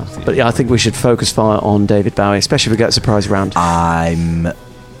 but yeah, I think we should focus fire on David Bowie, especially if we get a surprise round. I'm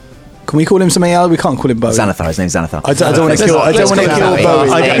Can we call him something else? We can't call him Bowie. Xanathar. His name's Xanathar. I don't want to kill. I don't want to kill Bowie.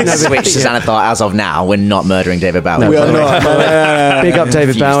 I didn't switch to Xanathar as of now. We're not murdering David Bowie. We are not. Big up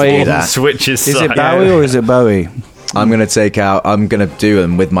David refuse to Bowie. do that. Switches. Is it Bowie or is it Bowie? I'm gonna do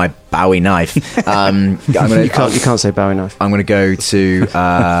him with my Bowie knife. You can't say Bowie knife. I'm gonna go to.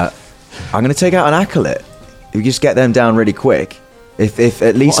 I'm gonna take out an acolyte. If we just get them down really quick. If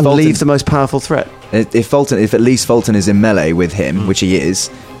at least And Fulton, leave the most powerful threat. if at least Fulton is in melee with him, which he is,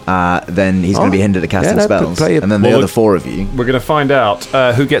 then he's going to be hindered at casting Yeah, no, spells. play it. And then the Well, other 4 of you. We're going to find out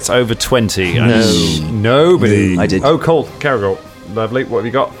who gets over 20. Nobody. I did. Oh, Cole. Caragor. Lovely. What have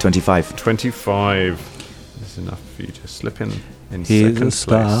you got? 25. 25. Is enough for you to slip in He's a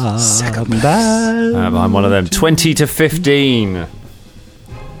second place. Starman. I'm one of them. 20 to 15.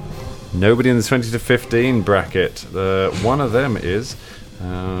 Nobody in the 20 to 15 bracket. One of them is.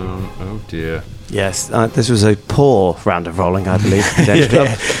 Oh dear. Yes, this was a poor round of rolling, I believe.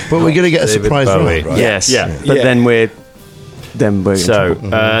 Yeah. But we're going to get a David surprise Bowie. round, right? Yes, Yeah. but Yeah. then we're in So,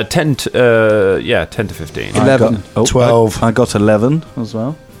 trouble. 10 to 15. 11. 12. I got 11 as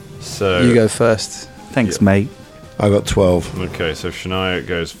well. So You go first. Thanks, mate. I got 12. Okay, so Shania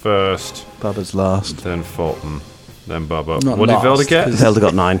goes first, Bubba's last. then Fulton, then Bubba. Not What did last, Velda get? Zelda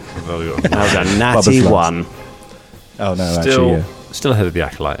got 9. Velda got That was a natty Bubba's last. 1. Oh no, Still actually, Still ahead of the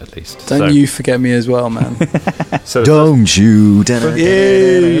Acolyte, at least. Don't you forget me as well, man. So Don't you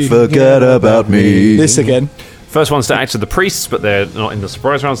Yay. forget about me. This again. first ones to act are the priests, but they're not in the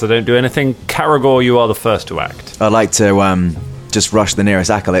surprise rounds. They don't do anything. Karagor, you are the first to act. I'd like to just rush the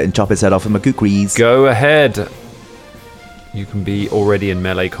nearest Acolyte and chop his head off with my kukris. Go ahead. You can be already in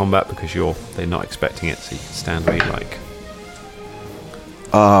melee combat because they're not expecting it, so you can stand where you like.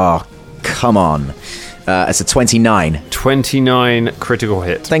 Oh, come on. It's a 29. 29 critical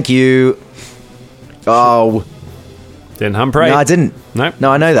hit. Thank you. Oh. Didn't Humphrey? No, I didn't. No?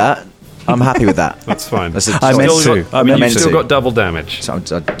 No, I know that. I'm happy with that. That's fine. I meant Still to. got- I mean, I you've meant still to. got double damage. So I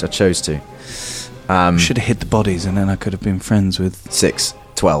chose to. Should have hit the bodies, and then I could have been friends with. 6,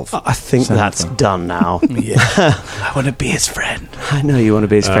 12. I think Sounds that's fun. done now. Yeah, I want to be his friend. I know you want to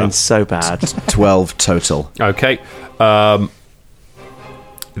be his friend so bad. 12 total. Okay.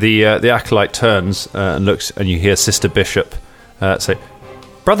 The acolyte turns and looks, and you hear Sister Bishop say,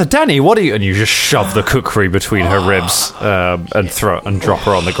 "Brother Danny, what are you?" And you just shove the kukri between her ribs and drop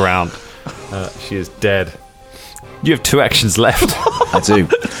her on the ground. She is dead. You have 2 actions left. I do.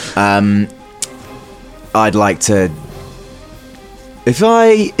 I'd like to. If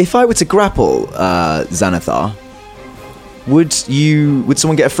I were to grapple Xanathar, would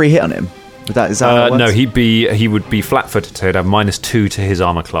someone get a free hit on him? Is that how it No, works? he would be flat-footed, so he'd have -2 to his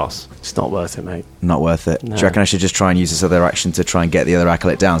armor class. It's not worth it, mate. Not worth it. No. Do you reckon I should just try and use this other action to try and get the other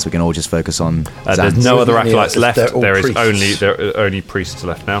acolyte down, so we can all just focus on? There's Xanathar? no other Yeah, acolytes left. they're all There priests. are only priests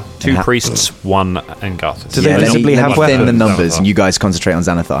left now. 2 Yeah. priests, 1 Engarthus. Do they Yeah, let me, visibly let have me thin the weapons? numbers, and you guys concentrate on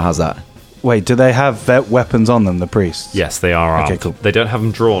Xanathar. How's that? Wait, do they have weapons on them, the priests? Yes, they are armed. Okay, cool. They don't have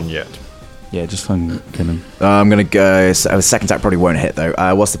them drawn yet. Yeah, just fucking kill them. I'm going to go. A second attack probably won't hit, though.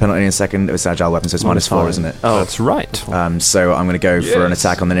 What's the penalty in a second? It was agile weapon, so it's -4, isn't it? Oh, that's right. So I'm going to go for an Yes.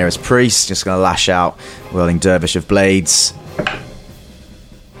 attack on the nearest priest. Just going to lash out, wielding Dervish of Blades.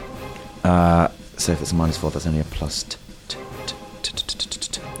 So if it's a -4, that's only a plus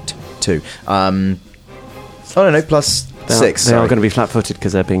 2. Oh no, plus 6. They are sorry. going to be flat-footed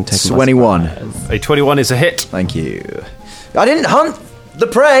because they're being taken. by 21. surprise. A 21 is a hit. Thank you. I didn't hunt the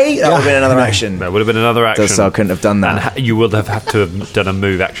prey. That would have been another action. That would have been another action. So I couldn't have done that. And you would have had to have done a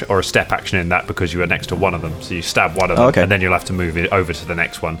move action or a step action in that because you were next to one of them. So you stab one of them, okay. and then you'll have to move it over to the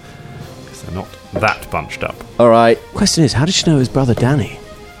next one because they're not that bunched up. All right, Question is, how did she know it was brother Danny?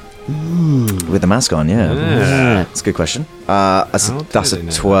 with the mask on, yeah. Yeah. That's a good question. That's How a did he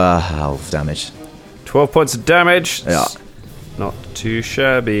know 12 damage. 12 points of damage. Yeah. Not too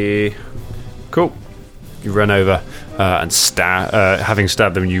shabby. Cool. You run over and having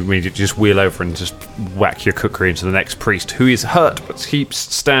stabbed them, you immediately just wheel over and just whack your kukri into the next priest, who is hurt but keeps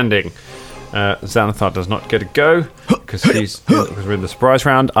standing. Xanathar does not get a go because we're in the surprise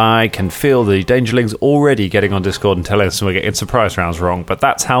round. I can feel the Dangerlings already getting on Discord and telling us we're getting surprise rounds wrong, but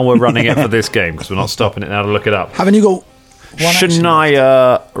that's how we're running it for this game because we're not stopping it now to look it up. Haven't you got one action?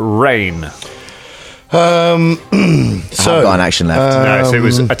 Shania Rain. I haven't got an action left. No, so it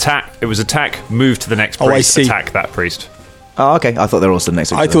was attack. It was attack. Move to the next Oh, I priest. see. Attack that priest. Oh, okay. I thought they were all stood next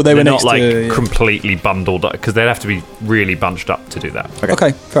to each I other. thought they were They're next not like to... completely bundled up because they'd have to be really bunched up to do that.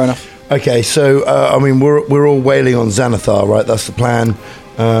 Okay, fair enough. Okay, so I mean we're all wailing on Xanathar, right? That's the plan.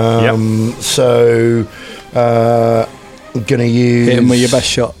 So I'm gonna use Hit him with your best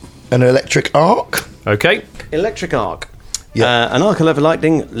shot. an electric arc. Okay. Electric arc. Yeah. An arc of level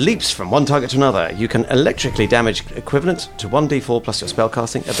lightning leaps from one target to another. You can electrically damage equivalent to 1d4 plus your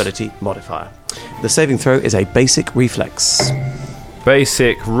spellcasting ability modifier. The saving throw is a basic reflex.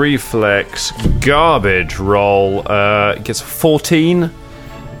 Basic reflex garbage roll. Gets a 14.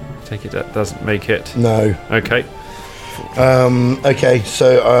 Take it. That doesn't make it. No. Okay. Okay,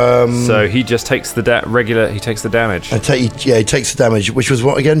 so So he just takes the regular. He takes the damage. he takes the damage, which was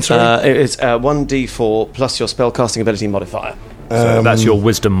what again? Sorry, It's 1d4 plus your spellcasting ability modifier. So that's your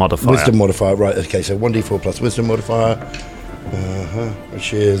wisdom modifier. wisdom modifier, right? Okay, so 1d4 plus wisdom modifier,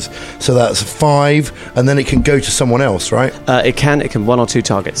 which is so that's 5, and then it can go to someone else, right? It can 1 or 2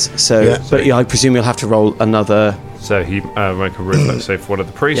 targets. So, Yeah. but I presume you'll have to roll another. So he make a reflex save for one of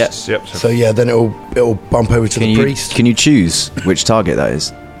the priests. Yep. So yeah, then it'll bump over to the priest. Can you choose which target that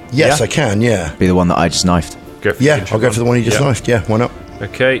is? Yes, Yeah. I can. Yeah, Be the one that I just knifed. go for yeah. the I'll go for the one you just Yep. knifed. Yeah, why not?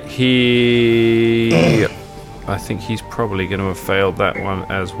 Okay, he. I think he's probably going to have failed that one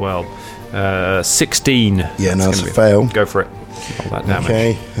as well. 16. Yeah, no, That's it's gonna a fail. Go for it. All that damage.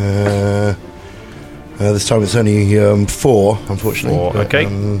 Okay. This time it's only 4, unfortunately. 4, but, okay.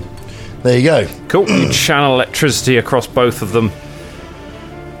 There you go. Cool. You channel electricity across both of them,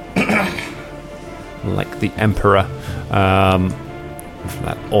 like the Emperor. From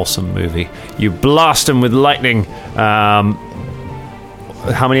that awesome movie. You blast them with lightning.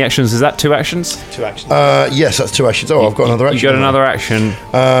 how many actions is that? 2 actions? 2 actions. Yes, that's 2 actions. Oh, I've got another action. You got another action.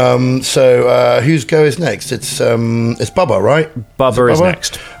 So whose go is next? It's Bubba, right? Bubba is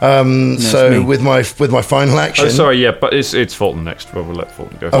next. So with my final action. Oh, sorry, yeah, but it's Fulton next. We'll let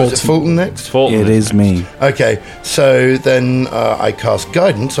Fulton go. Oh, is it Fulton next? Fulton It is me. Okay, so then I cast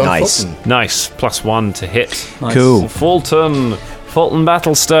guidance on Nice. Fulton. Nice. +1 to hit. Nice. Cool. Fulton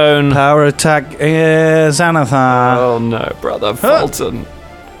Battlestone. Power attack, Xanathar. Oh no, brother Fulton.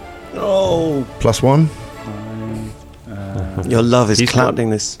 Oh. +1. Your love is He's clouding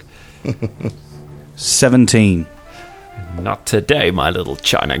this. 17. Not today, my little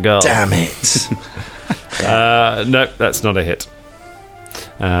China girl. Damn it. No, that's not a hit.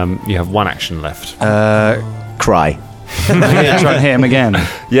 You have 1 action left. Cry. Try to hit him again.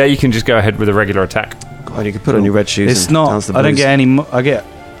 Yeah, you can just go ahead with a regular attack. God, you could put on your red shoes. It's and dance not. the I don't blues. get any. I get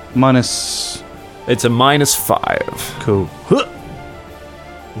minus. It's a -5. Cool.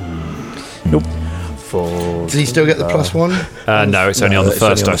 Nope. Does he still get the +1? No, it's only on the it's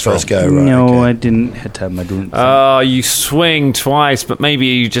first only on dice the roll. first go, right? No, okay. I didn't hit him. I don't. You swing twice, but maybe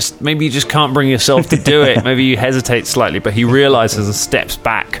you just can't bring yourself to do it. Maybe you hesitate slightly, but he realizes and steps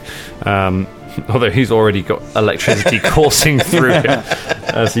back. Although he's already got electricity coursing through him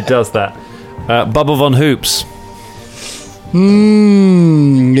as he does that. Bubba Von Hoops.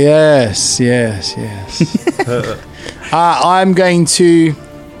 Yes. I'm going to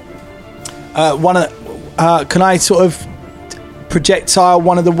can I sort of projectile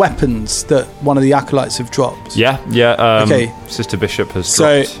one of the weapons that one of the acolytes have dropped? Yeah. Okay. Sister Bishop has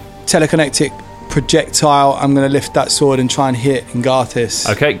So dropped. telekinetic projectile. I'm going to lift that sword and try and hit Ngarthis.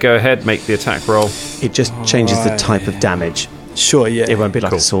 Okay, go ahead, make the attack roll. It just changes the type of damage. Sure, yeah. It won't be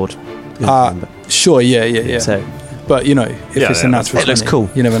like Cool. a sword. Sure, yeah. So But you know, if Yeah, it's yeah, a that's natural, fine. It looks 20, cool.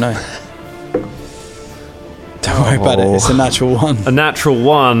 You never know. Don't worry about it. It's a natural 1. A natural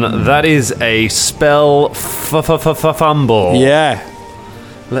 1. That is a spell fumble. Yeah.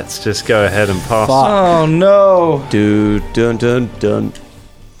 Let's just go ahead and pass. Fuck. Oh no! dun.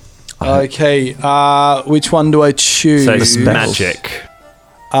 Okay. Which one do I choose? So magic.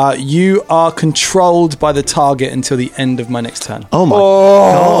 You are controlled by the target until the end of my next turn. Oh my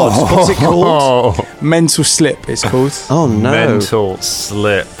god! What's it called? Mental slip. It's called. Oh no! Mental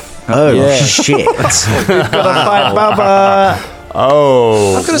slip. Oh, Yeah. shit. Gotta fight Bubba.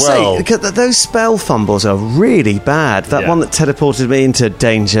 Oh, I've got to say, because those spell fumbles are really bad. That Yeah. one that teleported me into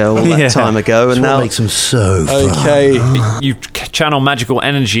danger all that time ago, and That's what now makes them so fun. Okay. you channel magical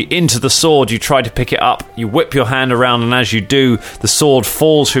energy into the sword. You try to pick it up. You whip your hand around, and as you do, the sword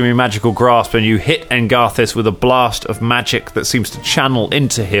falls from your magical grasp, and you hit Ngarthis with a blast of magic that seems to channel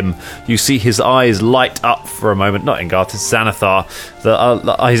into him. You see his eyes light up for a moment. Not Ngarthis, Xanathar.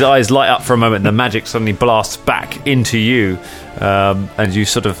 His eyes light up for a moment, and the magic suddenly blasts back into you. And you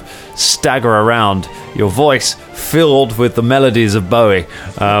sort of stagger around, your voice filled with the melodies of Bowie,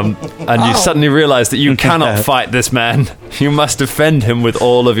 and you suddenly realise that you cannot fight this man. You must defend him with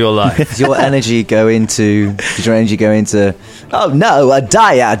all of your life. Does your energy go into? Oh no, a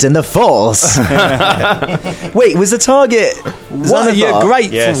dyad in the force. Wait, was the target Xanathar? You're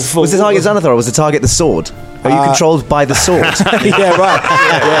great. Yes. Was the target Xanathar or was the target the sword? Are you controlled by the sword? Yeah, right.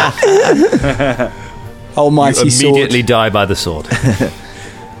 Yeah. Almighty You sword. immediately die by the sword.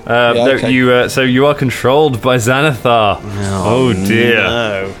 okay. So you are controlled by Xanathar. Oh dear.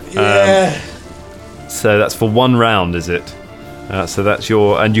 no. Yeah. So that's for 1 round, is it? So that's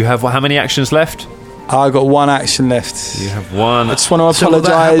your. And you have how many actions left? I've got 1 action left. You have 1. I just want to So will that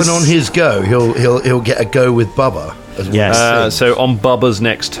apologise. happen on his go? He'll get a go with Bubba. As well. Yes. So on Bubba's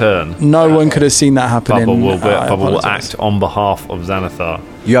next turn, No one could have seen that happening. Bubba will I Bubba will apologise. act on behalf of Xanathar.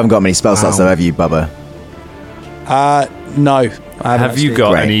 You haven't got many spell slots though, have you, Bubba? No. I haven't Have you actually.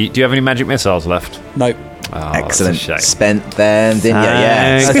 got Great. any? Do you have any magic missiles left? Nope. Oh, Excellent. That's a shame. Spent them, didn't you?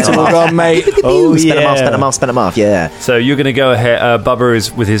 Yeah. Thanks. Spent It's them all off. gone, mate. Oh, spent them off, yeah. So you're going to go ahead. Bubba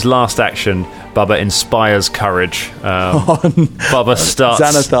is with his last action. Bubba inspires courage. Bubba starts.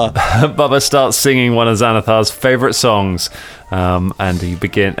 Xanathar. Bubba starts singing one of Xanathar's favourite songs, and he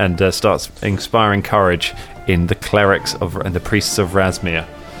starts inspiring courage in the clerics and the priests of Rasmir.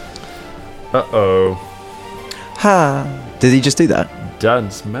 Did he just do that?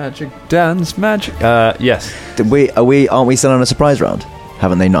 Dance magic, dance magic. Yes. Aren't we still on a surprise round?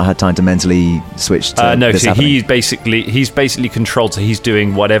 Haven't they not had time to mentally switch to No, this so happening? he's basically controlled, so he's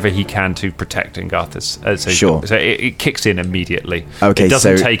doing whatever he can to protect Engarthus. Sure. So it kicks in immediately. Okay, it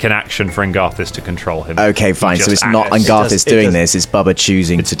doesn't so- take an action for Engarthus to control him. Okay, fine. He So just it's not acts. Engarthus doing does- this, it's Bubba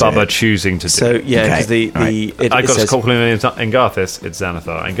choosing It's to do Bubba it. choosing to do So it. yeah, because Okay, it I got to says call him Engarthus, it's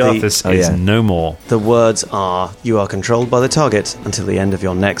Xanathar. Engarthus is yeah. no more. the words are you are controlled by the target until the end of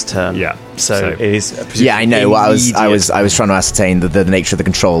your next turn. Yeah, So so- it is. Yeah, I know. Well, I was immediate. trying to ascertain the nature of the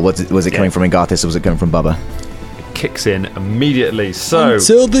control. Was it coming from Engarthus or was it coming from Bubba? Kicks in immediately. So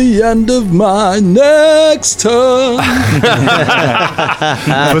Till the end of my next turn.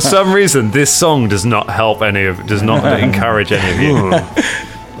 for some reason, this song does not encourage any of you.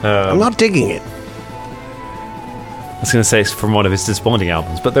 I'm not digging it. I was going to say it's from one of his disappointing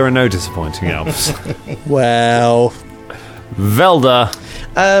albums, but there are no disappointing albums. Well, Velda.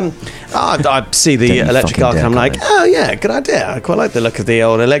 I see the Don't you electric fucking arc and dare I'm like, comment. oh yeah, good idea. I quite like the look of the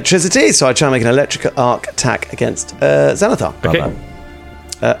old electricity, so I try and make an electric arc attack against Xanathar. Okay.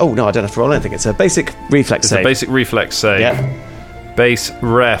 Oh no, I don't have to roll anything. It's a basic reflex It's save. a basic reflex save. Yeah. Base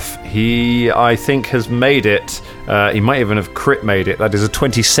ref. He, I think, has made it. He might even have crit made it. That is a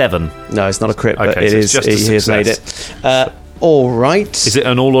 27. No, it's not a crit, but Okay, it so it's is. just a He has made success. it. All right. Is it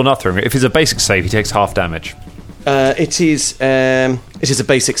an all or nothing? If it's a basic save, he takes half damage. It is. It is a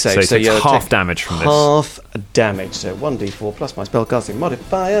basic save. So he takes you half take damage from this. Half damage. So 1d4 plus my spellcasting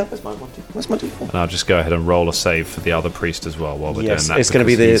modifier. Where's my d4? And I'll just go ahead and roll a save for the other priest as well while we're Yes, doing that. it's going to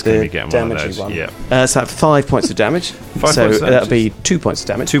be because he's gonna the be getting one of damagey those. one. Yeah. So 5 points of damage. 5 so points of damage. that'll be 2 points of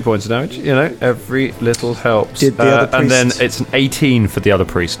damage. 2 points of damage. You know, every little helps. Did the other and then priest- it's an 18 for the other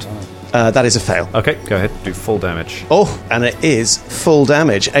priest. That is a fail. Okay, go ahead. Do full damage. Oh, and it is full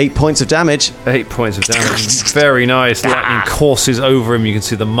damage. 8 points of damage. 8 points of damage. Very nice. Lightning courses over him. You can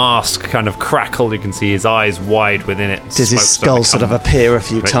see the mask kind of crackle. You can see his eyes wide within it. Does his Smoke's skull starting sort to of appear a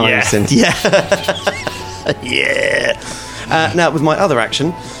few But times? yeah. And yeah. Now, with my other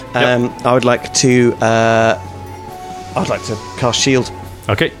action, I would like to. I'd like to cast shield. come.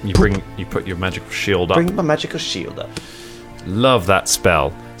 Okay, you put your magical shield up. Bring my magical shield up. Love that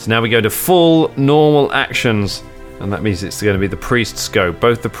spell. So now we go to full normal actions, and that means it's going to be the priest's go.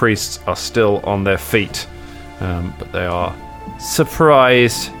 Both the priests are still on their feet, but they are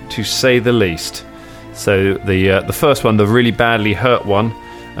surprised, to say the least. So the first one, the really badly hurt one,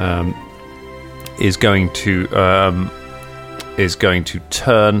 is going to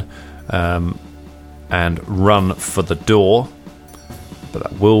turn and run for the door, but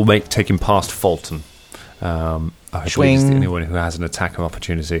that will take him past Fulton. I believe he's the only one who has an attack of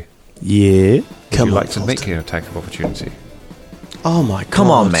opportunity. yeah. Would you like to make an attack of opportunity? Oh my god! Come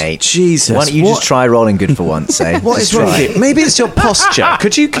on, mate. Jesus! Why don't you just try rolling good for once, eh? What is wrong with you? Maybe it's your posture.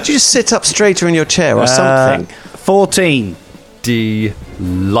 Could you just sit up straighter in your chair or something? 14.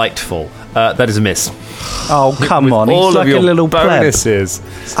 Delightful. That is a miss. Oh, come on. All He's of like your a little pleb. bonuses.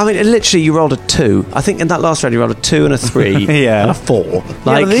 I mean, literally, you rolled a 2. I think in that last round you rolled a 2 and a 3 Yeah. and a 4. Yeah,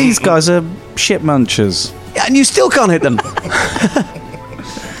 Like but these guys are shit munchers. and you still can't hit them.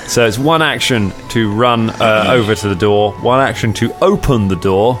 So it's one action to run over to the door, one action to open the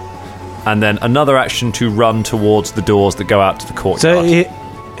door, and then another action to run towards the doors that go out to the courtyard.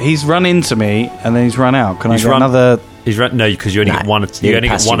 So he's run into me and then he's run out. Can He's I get run- another? He's no, because you only get one. he You only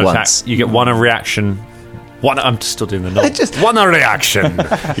get passed one you attack. once. You get one reaction. One. I'm still doing the nod. just- One reaction.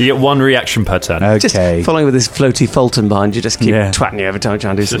 You get one reaction per turn. Okay. Just following with this floaty Fulton behind you, just keep Yeah. twatting you every time you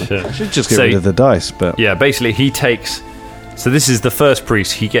try and do something. Should just get So- rid of the dice, but Yeah, basically he takes. So this is the first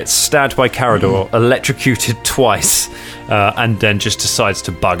priest. He gets stabbed by Carador, electrocuted twice, and then just decides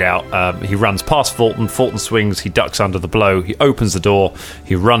to bug out. He runs past Fulton. Fulton swings. He ducks under the blow. He opens the door.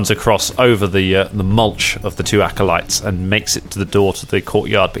 He runs across over the mulch of the two acolytes and makes it to the door to the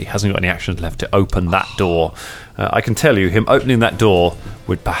courtyard. But he hasn't got any actions left to open that door. I can tell you, him opening that door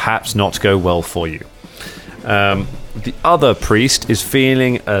would perhaps not go well for you. The other priest is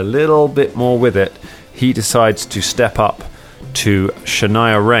feeling a little bit more with it. He decides to step up to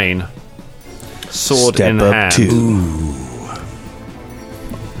Shania Rain, sword Step in up hand.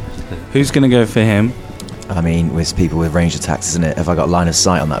 who's going to go for him? I mean, with people with ranged attacks, isn't it? Have I got line of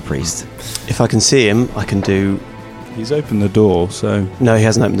sight on that priest? If I can see him, I can do. He's opened the door, so No, he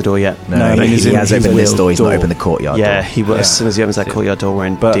hasn't opened the door yet. No, No, I mean, he he's in- has he's opened in this the door. He's not door. opened the courtyard Yeah, door. he will. As soon as he opens that courtyard door, we're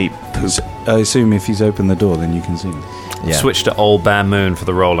in but deep poop. I assume if he's opened the door, then you can see him. Yeah. Switch to Old Bad Moon for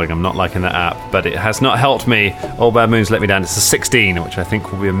the rolling. I'm not liking that app, but it has not helped me. Old Bad Moon's let me down. It's a 16, which I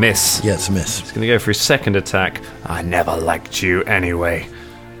think will be a miss. Yeah, it's a miss. He's going to go for his second attack. I never liked you anyway.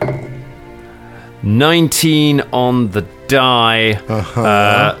 19 on the die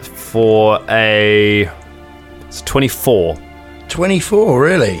for a... It's 24 24,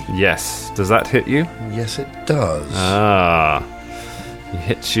 really? Yes. Does that hit you? Yes, it does. It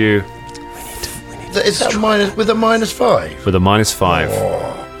hits you Is that with a -5? with a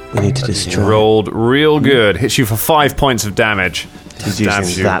 -5. We need to destroy. Rolled real good. Hits you for 5 points of damage. He's Stabs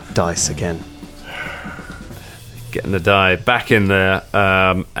using you. that dice again. Getting the die back in there.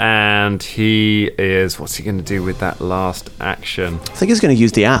 And he is... What's he going to do with that last action? I think he's going to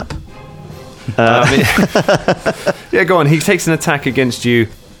use the app. Yeah, go on. He takes an attack against you,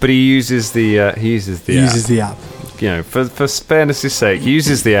 but he uses the app. The app. You know, for fairness' sake, he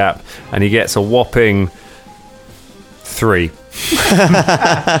uses the app, and he gets a whopping 3.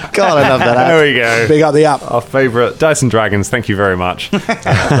 God, I love that app. There we go. Big up the app. Our favourite Dice and Dragons. Thank you very much.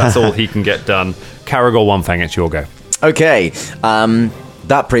 That's all he can get done. Caragor One Fang, it's your go. Okay,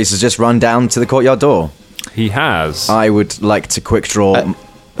 that priest has just run down to the courtyard door. He has. I would like to quick draw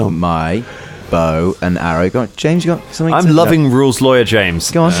my bow and arrow. Go on, James, you got something? I'm loving rules lawyer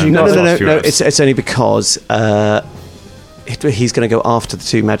James. Go on, you No, got no, no, Ask you no. guys. It's only because he's going to go after the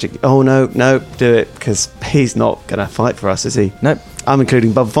 2 magic. Oh no, do it because he's not going to fight for us, is he? No. I'm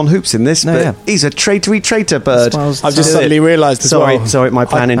including Bub Von Hoops in this, No, but yeah. he's a traitor bird. I've just suddenly realised as well. Sorry, my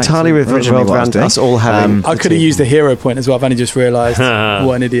plan entirely Originally revolved what I was around doing. us all having. I could have used the hero point as well. I've only just realised.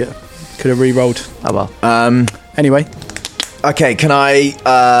 What an idiot. Could have re-rolled. Oh well. Anyway. Okay, can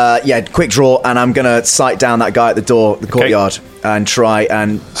I, quick draw, and I'm going to sight down that guy at the door, the courtyard, and try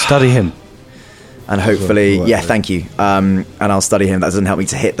and Study him. And hopefully, thank you. And I'll study him. That doesn't help me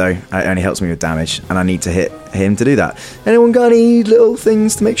to hit, though. It only helps me with damage, and I need to hit him to do that. Anyone got any little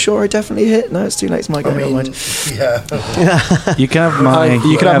things to make sure I definitely hit? No, it's too late. It's my go. Yeah. You can have my.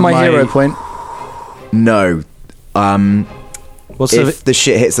 You can have my hero point. No. What's If the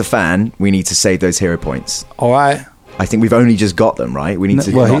shit hits the fan, we need to save those hero points. All right. I think we've only just got them, right? We need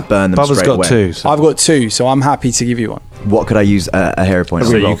to not burn them Bubba's straight got away. 2. So. I've got 2, so I'm happy to give you one. What could I use a hero point?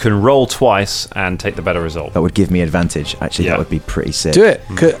 So on? you can roll twice and take the better result. That would give me advantage. Actually, Yeah. that would be pretty sick. Do it.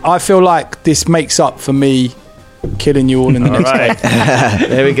 'Cause I feel like this makes up for me killing you all in the All next right.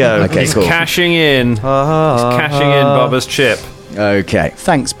 There we go. Okay, He's cool. cashing in. He's cashing in Bubba's chip. Okay.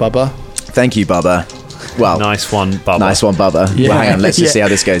 Thanks, Bubba. Thank you, Bubba. Well, Nice one, Bubba. nice one, Bubba. Yeah. Well, hang on, let's just Yeah. see how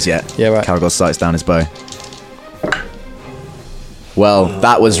this goes yet. Yeah, right. Caragor sights down his bow. Well,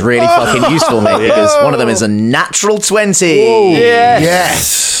 that was really fucking useful, mate, because one of them is a natural 20.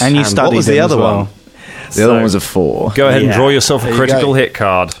 Yes. And you And studied what was the him other as well. one? The other one was a 4. Go ahead and Yeah. draw yourself a There you critical go. hit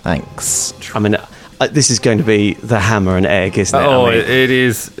card. Thanks. I mean, this is going to be the hammer and egg, isn't it? Oh, I mean, it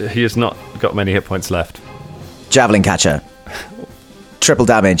is. He has not got many hit points left. Javelin catcher. Triple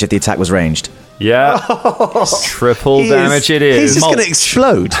damage if the attack was ranged. Yeah. Triple damage it is. He's just going to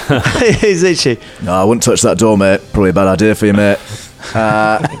explode. He's literally. No, I wouldn't touch that door, mate. Probably a bad idea for you, mate.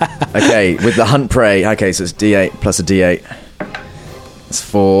 Okay, with the hunt prey. Okay, so it's D8 plus a D8. It's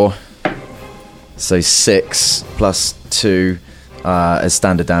 4. So 6 plus 2 as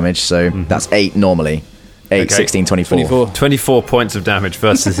standard damage. So that's 8 normally. 8, Okay. 16, 24. 24 points of damage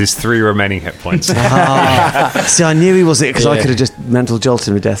versus his 3 remaining hit points. See, I knew he was it because I could have just mental jolted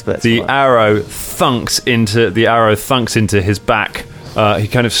him to death. But The arrow thunks into his back. He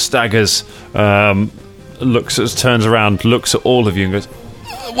kind of staggers, turns around, looks at all of you, and goes,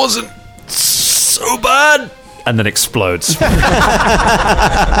 "It wasn't so bad," and then explodes.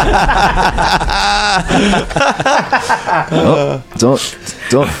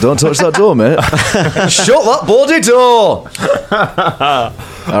 Don't touch that door, mate. Shut that bloody door.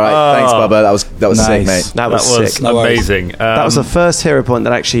 All right, thanks, Bubba. That was sick, Nice. mate. that was sick. amazing. That was the first hero point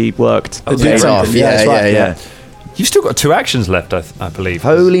that actually worked. Did Paid something. off. Yeah, that's right, Yeah. You've still got 2 actions left, I believe.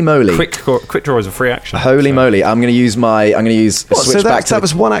 Holy moly. Quick draw is a free action. Holy moly! I'm going to use a What, switch so back to that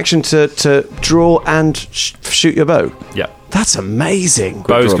was one action to draw and shoot your bow. Yeah. That's amazing.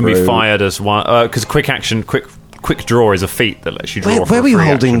 Bows draw can be bow. fired as one because quick draw is a feat that lets you draw. Where a were you free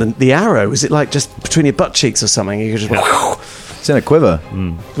holding action. the arrow? Is it like just between your butt cheeks or something? You could just It's in a quiver.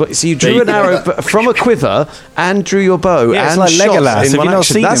 So you drew an arrow from a quiver and drew your bow Yeah, it's and like shot Legolas. in Have one you not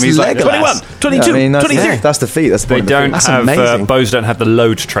action. seen him? That's He's like, Legolas. 21, 22, I mean, 23. that's the feat. That's the They point of the don't feat. That's have amazing. bows don't have the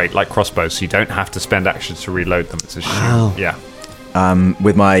load trait like crossbows, so you don't have to spend actions to reload them. It's a shoot. Wow. Yeah.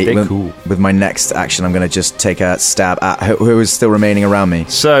 With cool. my next action, I'm going to just take a stab at who is still remaining around me.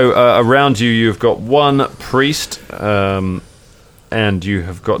 So around you, you've got one priest, and you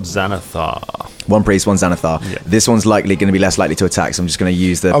have got Xanathar. One priest, one Xanathar. Yeah. This one's likely going to be less likely to attack, so I'm just going to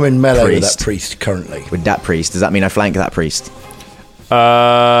use the I'm in melee with priest. that priest currently. With that priest. Does that mean I flank that priest? You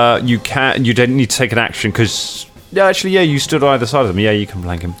don't need to take an action because Yeah, actually, you stood on either side of them. Yeah, you can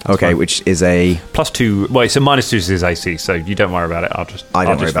flank him. That's Okay, fine. which is a... +2. Wait, so -2 is his AC, so you don't worry about it. I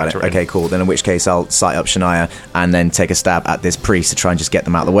don't worry about it. Okay, cool. Then in which case I'll sight up Shania and then take a stab at this priest to try and just get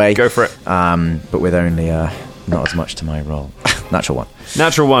them out of the way. Go for it. But with only not as much to my roll. Natural 1.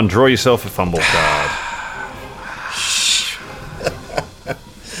 Natural 1. Draw yourself a fumble card.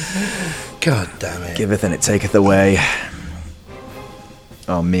 God damn it. Giveth and it taketh away.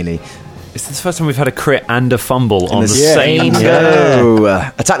 Oh, melee. Is this the first time we've had a crit and a fumble on the same go.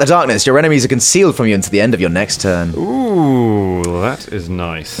 Attack the darkness. Your enemies are concealed from you until the end of your next turn. Ooh, that is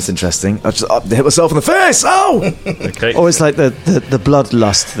nice. That's interesting. I just hit myself in the face. Oh! Okay. Or it's like the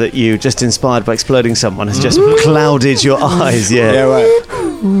bloodlust that you just inspired by exploding someone has just clouded your eyes. Yeah. Yeah,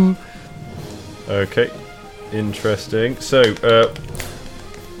 right. Okay. Interesting. So,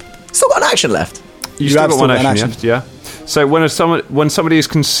 Still got an action left. you still got one action left, yeah? So when somebody is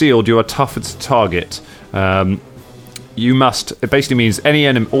concealed, you are tougher to target. You must. It basically means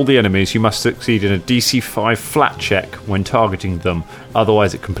all the enemies. You must succeed in a DC 5 flat check when targeting them.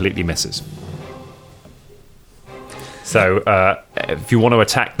 Otherwise, it completely misses. So if you want to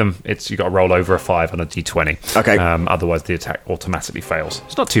attack them, you got to roll over a 5 on a D20. Okay. Otherwise, the attack automatically fails.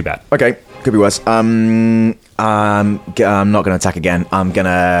 It's not too bad. Okay, could be worse. I'm not going to attack again. I'm going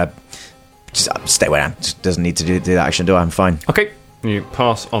to just stay where I am. Just doesn't need to do that action, do I? I'm fine. Okay. You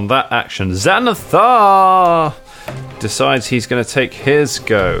pass on that action. Xanathar decides he's going to take his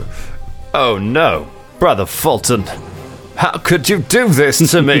go. Oh no, Brother Fulton. How could you do this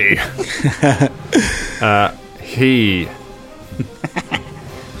to me?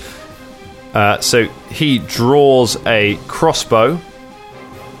 So he draws a crossbow.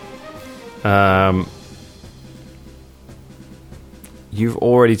 You've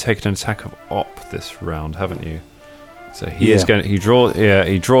already taken an attack of op this round, haven't you? So he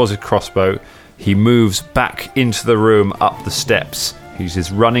draws a crossbow. He moves back into the room up the steps. He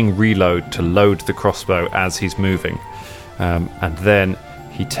uses running reload to load the crossbow as he's moving. And then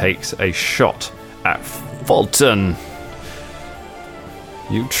he takes a shot at Fulton.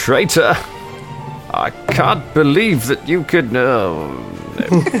 You traitor! I can't believe that you could...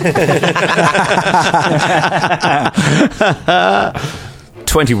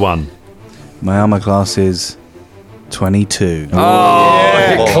 21. My armor class is 22.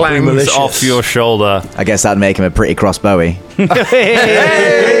 It clangs off your shoulder. I guess that'd make him a pretty crossbowy.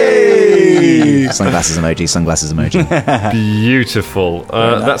 Sunglasses emoji. Beautiful.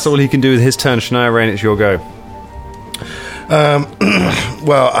 That's all he can do with his turn. Shania Rain, it's your go.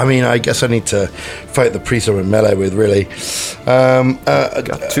 Well, I mean, I guess I need to fight the priest I'm in melee with, really.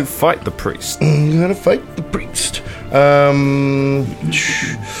 Got to fight the priest. I'm going to fight the priest.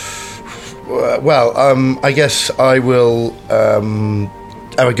 I guess I will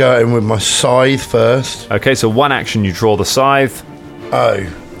have a go at him with my scythe first. Okay, so one action, you draw the scythe. Oh.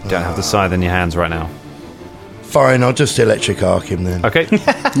 You don't have the scythe in your hands right now. Fine, I'll just electric arc him then. Okay.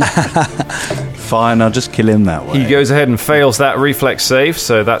 Fine, I'll just kill him that way. He goes ahead and fails that reflex save,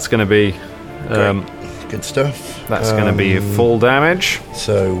 so that's going to be... Good stuff. That's going to be full damage.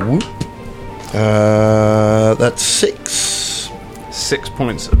 So, whoop. That's 6. 6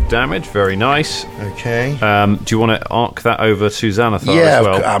 points of damage, very nice. Okay. Do you want to arc that over to Xanathar as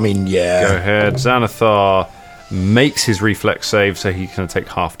well? I mean, yeah. Go ahead. Xanathar makes his reflex save, so he's going to take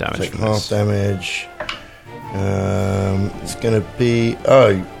half damage. Take from half this. damage. It's going to be...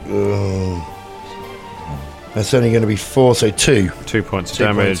 that's only going to be 4, so 2. 2 points of 2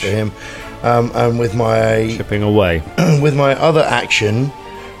 damage. points to him. And with my... Chipping away. with my other action,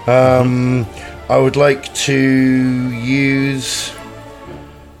 I would like to use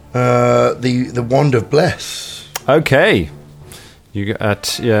the Wand of Bless. Okay.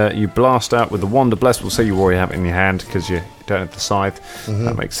 You blast out with the Wand of Bless. We'll say you already have it in your hand because you don't have the scythe.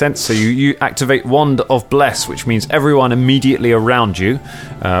 That makes sense. So you activate Wand of Bless, which means everyone immediately around you,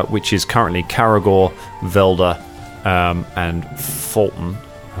 which is currently Karagor, Velda, and Fulton.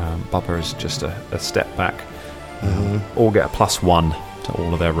 Bubba is just a step back. All get a +1 to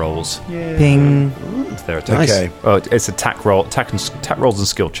all of their rolls. Ping. To their attacks. Okay. Oh, it's attack rolls and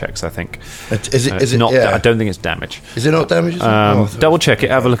skill checks, I think. Is it not? yeah. I don't think it's damage. Is it not damage? Double check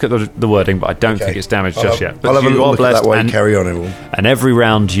it. Have a look at the wording, but I don't think it's damage just yet. But I'll have a you are look at blessed, that while you and, carry on. It will. and every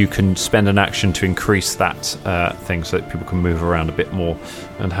round you can spend an action to increase that thing, so that people can move around a bit more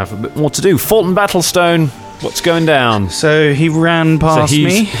and have a bit more to do. Fulton Battlestone, what's going down? So he ran past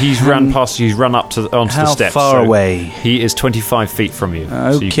me. He's run past you. He's run up onto the steps. How far away? He is 25 feet from you.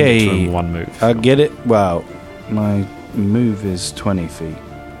 So you can get to him in one move. I get it. Wow, my move is 20 feet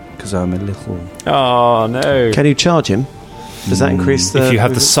because I'm a little. Oh no! Can you charge him? Does that increase the... If you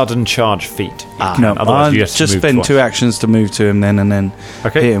have the sudden charge feat. No, Otherwise, you I'll have to just move spend twice. 2 actions to move to him then, and then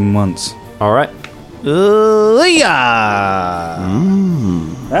Okay. hit him once. All right.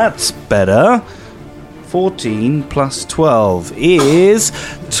 That's better. 14 plus 12 is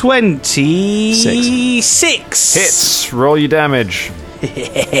 26. Hits. Roll your damage. You're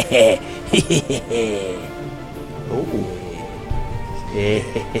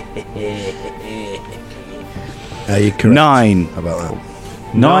correct 9. about that.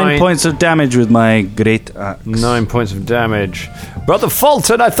 9 points of damage with my great axe. 9 points of damage. Brother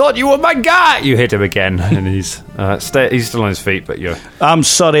Fulton, I thought you were my guy. You hit him again, and he's still on his feet, but you're... I'm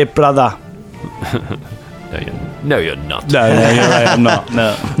sorry, brother. No, you're not. No, you're right. I'm not.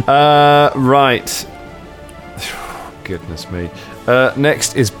 No. Right. Goodness me.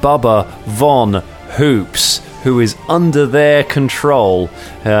 Next is Bubba Von Hoops, who is under their control.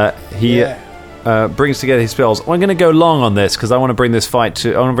 He brings together his spells. I'm going to go long on this because I want to bring this fight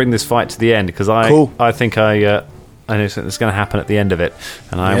to. the end because I think I know something's going to happen at the end of it,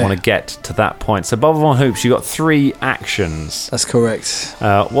 and I want to get to that point. So Bubba Von Hoops, you got 3 actions. That's correct.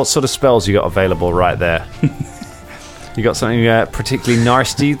 What sort of spells you got available right there? You got something particularly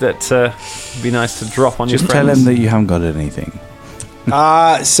nasty that would be nice to drop on Just your tell friends? him that you haven't got anything.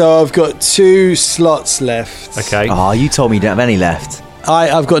 So I've got 2 slots left. Okay. Oh, you told me you didn't have any left.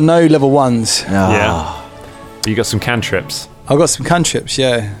 I've got no level 1s. Yeah. You got some cantrips. I've got some cantrips,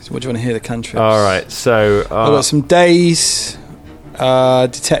 yeah. So what do you want to hear, the cantrips? All right. So I've got some daze,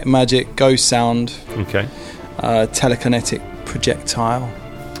 detect magic, ghost sound, okay. telekinetic projectile.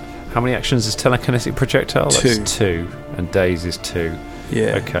 How many actions is telekinetic projectile? 2. That's 2, and daze is 2.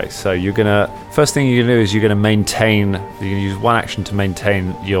 Yeah. Okay. So you're gonna first thing you're gonna do is you're gonna maintain. You're gonna use 1 action to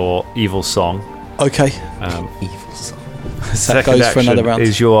maintain your evil song. Okay. Evil son. That Second goes for action another round.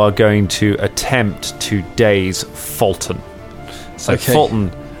 is you are going to attempt to daze Fulton. So Okay.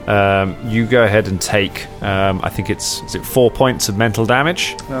 Fulton, you go ahead and take. I think is it 4 points of mental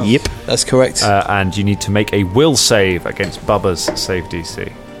damage, Yep. That's correct. and you need to make a will save against Bubba's save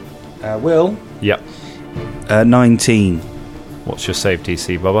DC. Will? Yep. 19. What's your save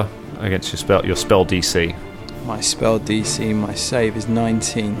DC, Bubba? Against your spell DC. My spell DC, my save is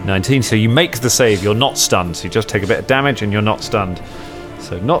 19. 19. So you make the save. You're not stunned. So you just take a bit of damage and you're not stunned.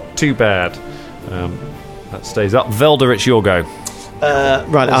 So not too bad. That stays up. Velda, it's your go.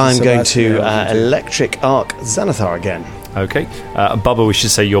 Right, As I'm a going Sebastian, to Electric Arc Xanathar again. Okay. Bubba, we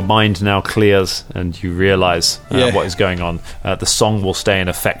should say your mind now clears and you realise what is going on. The song will stay in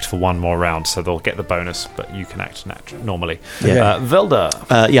effect for 1 more round, so they'll get the bonus, but you can act normally. Yeah. Velda.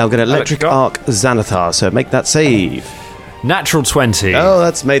 I'm going to Electric Arc Xanathar, so make that save. Natural 20. Oh,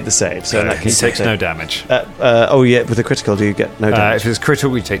 that's made the save. So in that he case, takes no damage. with a critical, do you get no damage? If it's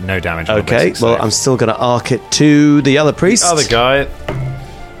critical, you take no damage. On a Okay, basic well, save. I'm still going to arc it to the other priest.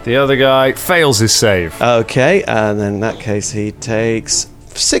 The other guy fails his save. Okay, and then in that case, he takes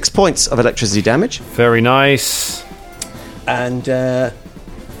 6 points of electricity damage. Very nice. And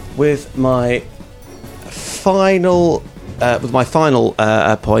with my final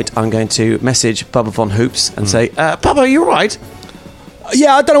point, I'm going to message Bubba Von Hoops and say, Bubba, you all right?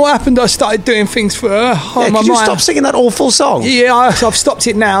 Yeah, I don't know what happened. I started doing things for her. Yeah, could you stop singing that awful song? Yeah, I've stopped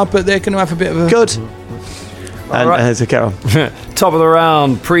it now, but they're going to have a bit of a... Good. And right. to get on. Top of the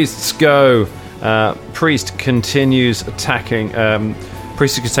round, priests go. Priest continues attacking.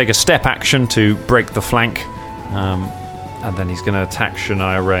 Priest can take a step action to break the flank, and then he's going to attack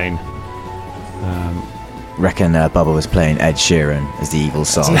Shania Rain. Reckon Bubba was playing Ed Sheeran as the evil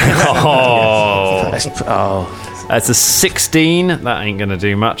song. That's a 16. That ain't going to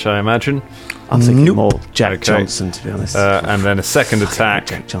do much, I imagine. I'm thinking more Jack Okay. Johnson, to be honest. And then a second attack.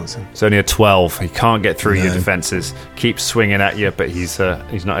 Jack Johnson. It's only a 12. He can't get through your defences. Keeps swinging at you, but he's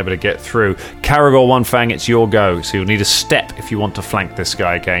not able to get through. Caragor One Fang, it's your go. So you'll need a step if you want to flank this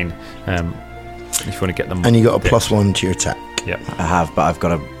guy again. If you want to get them. And you got a +1 to your attack. Yep. I have, but I've got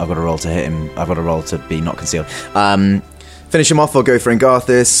to roll to hit him. I've got to roll to be not concealed. Finish him off. I'll go for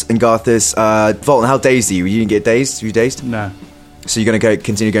Engarthus. Volton, how dazed are you? You didn't get dazed? Were you dazed? No. So you're going to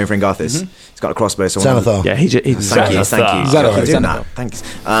continue going for Engarthus. He's got a crossbow. So Xanathar. Yeah, he Thank you. Xanathar. Thanks.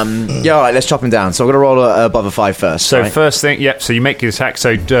 Yeah, all right, let's chop him down. So I'm going to roll above a 5 first. So right? first thing, yep. So you make your attack.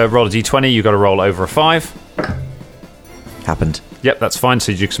 So roll a d20. You got to roll over a 5. Happened. Yep, that's fine.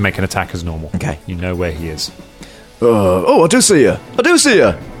 So you just make an attack as normal. Okay. You know where he is. I do see you.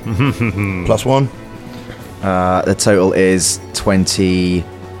 +1. The total is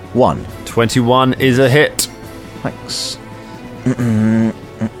 21. 21 is a hit. Thanks.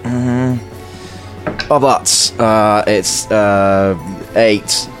 Oh, that's it's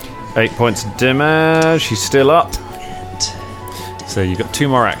 8. 8 points of damage. He's still up. So you've got 2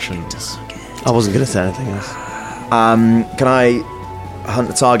 more actions. I wasn't going to say anything else. Can I hunt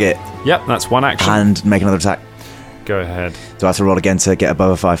the target Yep, that's 1 action. and make another attack? Go ahead. Do I have to roll again to get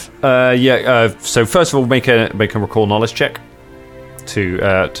above a 5? So first of all, make a recall knowledge check to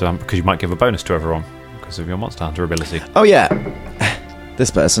because you might give a bonus to everyone because of your Monster Hunter ability. Oh, yeah.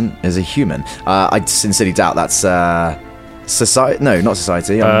 This person is a human. I sincerely doubt that's society. No, not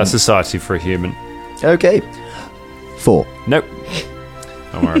society. Society for a human. Okay. 4. Nope.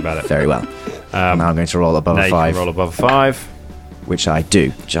 Don't worry about it. Very well. Now I'm going to roll above Now a you 5. can roll above a 5. Which I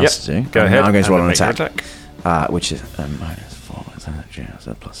do. Just do. Go And ahead. Now I'm going to roll and an make your attack. Which is minus 4. That's actually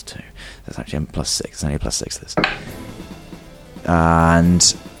plus 2. That's actually plus 6. It's only a plus 6 this. And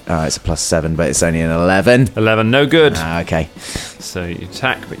it's a plus 7, but it's only an 11. 11, no good. Okay. So you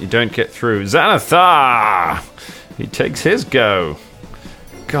attack, but you don't get through. Xanathar! He takes his go.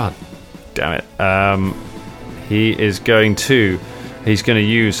 God damn it. He's going to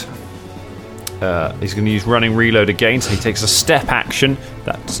use running reload again, so he takes a step action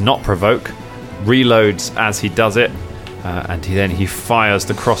that does not provoke, reloads as he does it, and he fires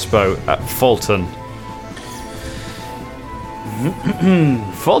the crossbow at Fulton.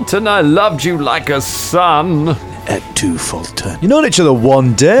 Fulton, I loved you like a son. At 2 Fulton. You know each other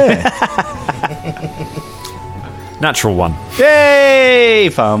one day. Natural 1. Yay!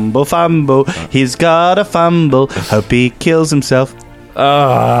 Fumble, fumble. He's got a fumble. Hope he kills himself.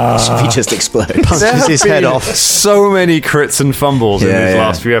 He just explodes. Punches his head off. So many crits and fumbles in these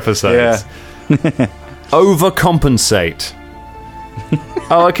last few episodes. Overcompensate.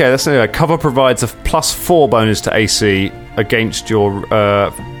 Oh, okay. That's anyway. Cover provides a +4 bonus to AC against your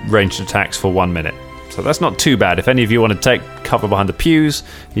ranged attacks for 1 minute. So that's not too bad. If any of you want to take cover behind the pews,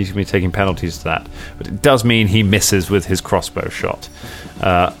 he's going to be taking penalties to that. But it does mean he misses with his crossbow shot.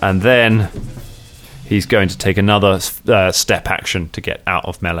 And then he's going to take another step action to get out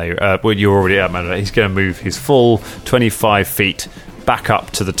of melee. Well, you're already out of melee. He's going to move his full 25 feet back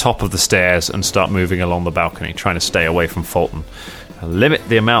up to the top of the stairs and start moving along the balcony, trying to stay away from Fulton. Limit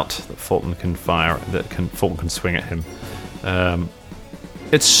the amount that Fulton can fire, Fulton can swing at him.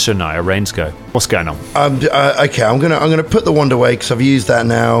 It's Shania Rain's go. What's going on? Okay, I'm gonna put the wand away because I've used that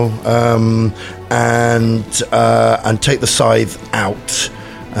now, and take the scythe out,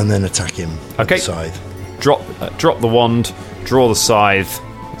 and then attack him. Okay. With the scythe. Drop the wand. Draw the scythe.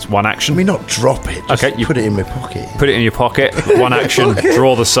 It's 1 action. I mean, not drop it. Just Okay, you put it in my pocket. Put it in your pocket. 1 action.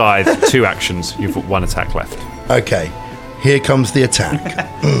 Draw the scythe. 2 actions. You've got 1 attack left. Okay, here comes the attack.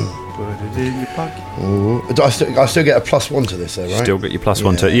 Put it in your pocket. Ooh. I still get a +1 to this, though, right? Still get your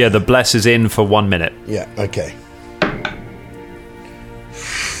 +1 to it. Yeah, the bless is in for 1 minute. Yeah. Okay.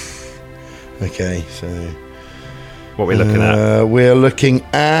 Okay, so What are we looking at? we're looking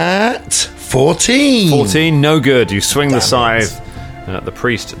at 14. 14, no good. You swing the Damn scythe. The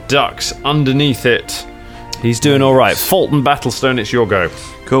priest ducks underneath it. He's doing all right. Fulton Battlestone, it's your go.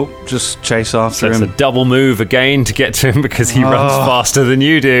 Cool. Just chase after So it's him. a double move again to get to him because he runs faster than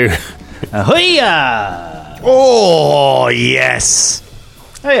you do. Ahoy-ya! Oh, yes.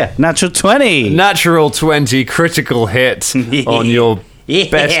 Oh, yeah. Natural 20. Natural 20 critical hit on your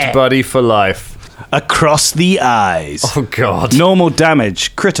best buddy for life. Across the eyes. Oh, God. Normal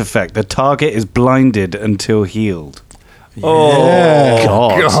damage. Crit effect. The target is blinded until healed. Oh,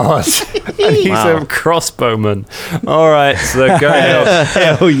 God. God. And he's a crossbowman. All right, so go ahead.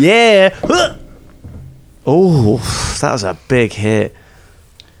 Hell yeah. Oh, that was a big hit.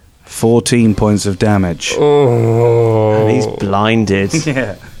 14 points of damage. And he's blinded.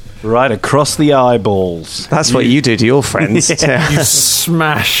 Yeah. Right across the eyeballs. That's what you do to your friends. You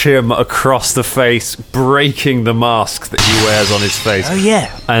smash him across the face, breaking the mask that he wears on his face. Oh,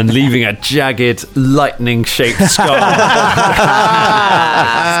 yeah. And leaving a jagged, lightning-shaped scar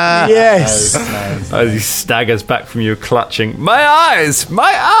Yes. as he staggers back from you, clutching, "My eyes!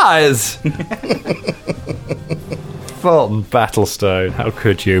 My eyes!" Fulton Battlestone, how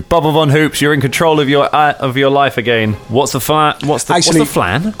could you? Bubble Von Hoops, you're in control of your life again. What's the flan? What's the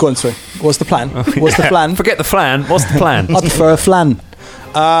flan? Go on, sorry. What's the plan? What's the plan? Forget the flan. What's the plan? I prefer a flan.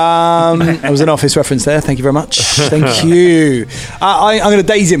 It was an office reference there. Thank you very much. Thank you. I'm going to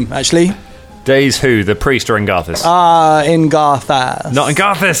daze him, actually. Daze who? The priest or Ingarthus? In Garthas. Not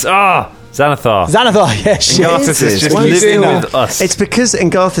Ingarthus. Xanathar. Xanathar, yeah, shit. Ingarthus is just Why are you living doing with us. It's because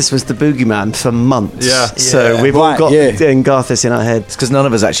Ingarthus was the boogeyman for months. Yeah. So we've all got Ingarthus in our heads. It's because none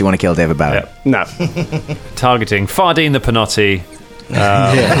of us actually want to kill David Barrett. No. Targeting Fardine the Panotti.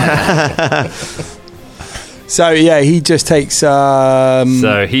 So, yeah, he just takes...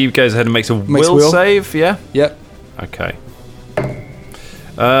 So he goes ahead and makes a will will. save, yeah? Yep. Okay.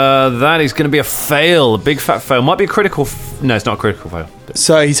 That is going to be a fail. A big fat fail. Might be a critical... No, it's not a critical fail.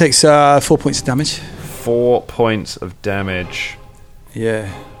 So he takes 4 points of damage. 4 points of damage.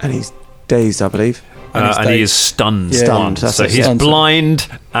 Yeah. And he's dazed, I believe. And he is stunned. Yeah. Stunned, that's So it. he's Stunned. blind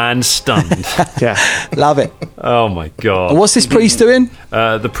and stunned. Yeah. Love it. Oh my god. And what's this priest doing?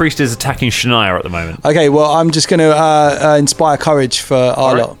 The priest is attacking Shania at the moment. Okay, well, I'm just going to inspire courage for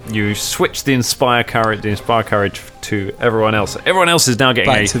our lot. Alright. You switch the inspire courage to everyone else. Everyone else is now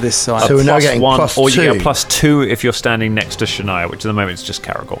getting Back to this side. a So we're now plus getting one, plus or you get a two. +2 if you're standing next to Shania, which at the moment is just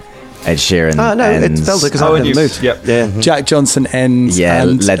Caragor. Ed Sheeran. No, ends. it's Velda because Oh, I and haven't you- moved. yep. Yeah. Jack Johnson ends. Yeah,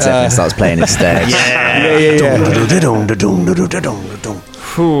 and, Led Zeppelin starts playing instead.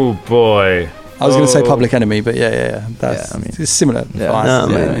 Oh boy. I was going to say Public Enemy, but yeah. That's it's similar. Yeah.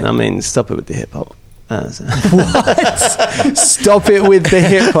 Fine. I mean, stop it with the hip hop. Stop it with the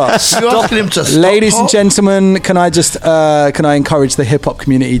hip hop. You're asking him to stop Ladies and hop? gentlemen, can I just can I encourage the hip hop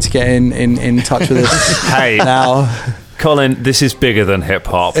community to get in touch with us Hey, now? Colin, this is bigger than hip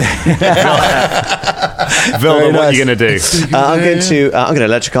hop. Vilda, what are you going to do? I'm going to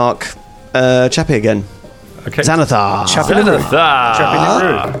electric arc Chappie again. Okay. Xanathar.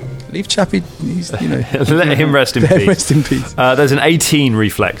 Xanathar. Leave Chappie. He's, Let him rest in peace. rest in peace. There's an 18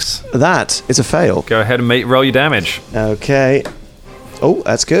 reflex. That is a fail. Go ahead and roll your damage. Okay. Oh,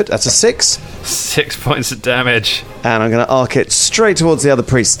 that's good. That's a 6. 6 points of damage. And I'm going to arc it straight towards the other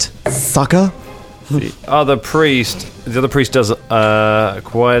priest. Sucker. The other priest does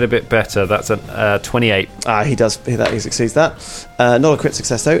quite a bit better. That's a 28. He does. He succeeds that. Not a crit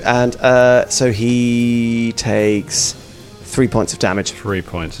success though. And so he takes 3 points of damage. 3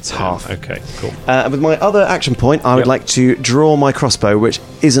 points. It's half. Okay, cool. With my other action point, I would like to draw my crossbow, which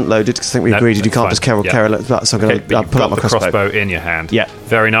isn't loaded because I think we No, agreed you that's can't fine. just carry it. So I'm Okay, going but to you've pull out got my the crossbow. in your hand. Yeah.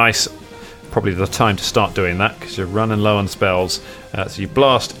 Very nice. Probably the time to start doing that because you're running low on spells. So you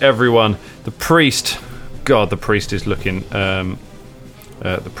blast everyone. The priest. God, the priest is looking.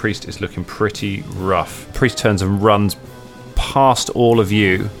 The priest is looking pretty rough. The priest turns and runs past all of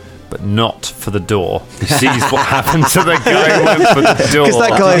you, but not for the door. He sees what happened to the guy who went for the door. Because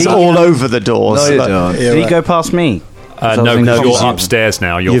that guy is all over the doors. No, you don't. Did he go past me? No, because you're upstairs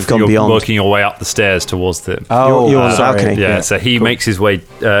now. You've gone beyond. working your way up the stairs towards the. You're on the sorry. balcony. Yeah, so he makes his way.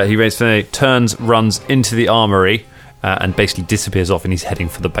 Turns, runs into the armory, and basically disappears off, and he's heading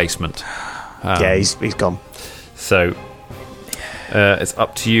for the basement. Yeah, he's gone. So it's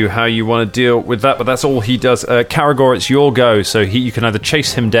up to you how you want to deal with that, but that's all he does. Caragor, it's your go. So you can either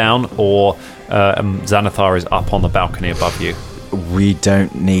chase him down, or Xanathar is up on the balcony above you. We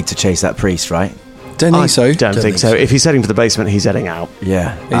don't need to chase that priest, right? Don't think so. Don't think so. If he's heading for the basement, he's heading out.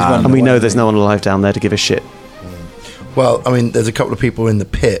 Yeah. running And we away. know there's no one alive down there to give a shit. Well, I mean, there's a couple of people in the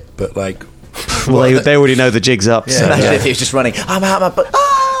pit, but like, Well, they already know the jig's up. So. Imagine if he was just running. I'm out, my butt.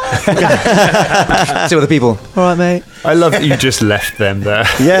 See other people. All right, mate. I love that you just left them there.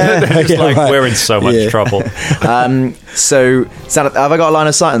 Yeah. It's like, right. we're in so much trouble. So, have I got a line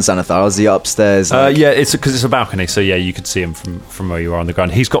of sight on Xanathar? Is he upstairs? Yeah, it's because it's a balcony, so yeah, you could see him from where you are on the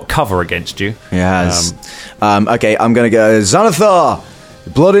ground. He's got cover against you. He has. Okay, I'm going to go, Xanathar!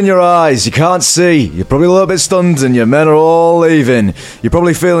 Blood in your eyes, you can't see. You're probably a little bit stunned and your men are all leaving. You're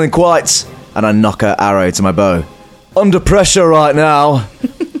probably feeling quite... And I knock an arrow to my bow. Under pressure right now.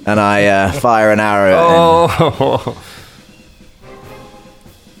 And I fire an arrow at him. Oh,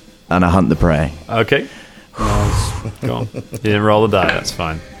 And I hunt the prey. okay. Go on. You didn't roll the die. That's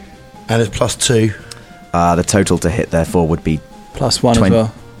fine. and it's +2. The total to hit, therefore, would be... +1 20. as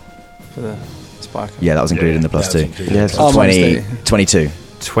well for the spiker. Yeah, that was included in the plus That's 2. included. Yeah, Oh, my 20, mistake. 22.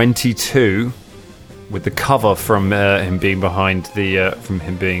 22 with the cover from him being behind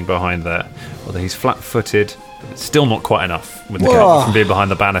there. Although he's flat-footed, but it's still not quite enough with the cover from being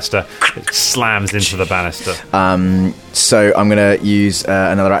behind the banister. It slams into the banister. So I'm going to use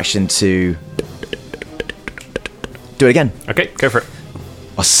another action to do it again. Okay, go for it.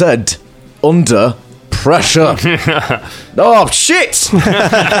 I said under pressure. Oh, shit!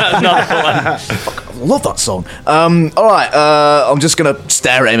 I love that song. All right, I'm just going to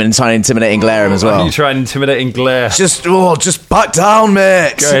stare at him and try and intimidate and glare at him as well. You try and intimidate and glare. Just back down,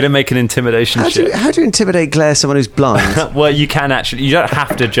 mate. Go ahead and make an intimidation check. How do you intimidate glare someone who's blind? Well, you can actually. You don't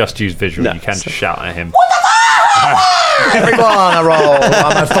have to just use visual. You can just shout at him. Everyone, I roll.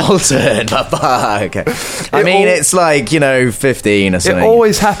 I'm a faltered. Okay. I mean, it's like, 15 or It something.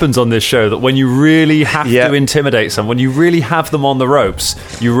 always happens on this show that when you really have Yeah. to intimidate someone, when you really have them on the ropes,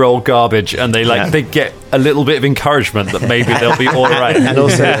 you roll garbage and they a little bit of encouragement that maybe they'll be all right. And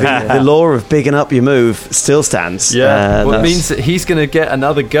also, the law of bigging up your move still stands. Yeah, well, it means that he's going to get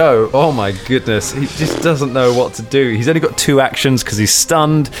another go. Oh my goodness, he just doesn't know what to do. He's only got 2 actions because he's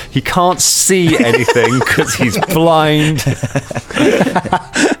stunned. He can't see anything because he's blind.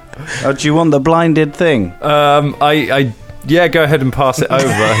 Oh, do you want the blinded thing? Yeah, go ahead and pass it over.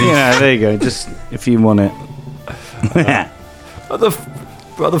 Yeah, there you go. Just if you want it.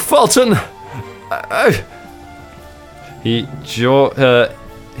 Brother Fulton. He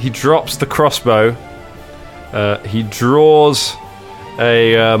drops the crossbow. He draws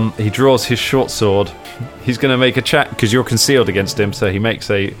his short sword. He's going to make a check because you're concealed against him. So he makes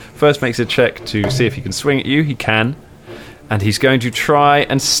a check to see if he can swing at you. He can, and he's going to try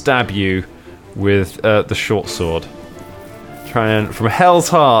and stab you with the short sword. Trying from Hell's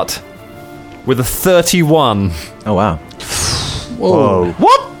Heart with a 31. Oh wow! Whoa!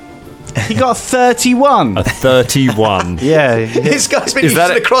 What? He got a 31. A 31. Yeah. This guy's been using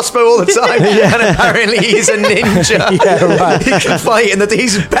a crossbow all the time, and apparently he's a ninja. Yeah, right. He can fight, and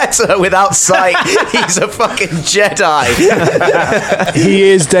he's better without sight. He's a fucking Jedi. He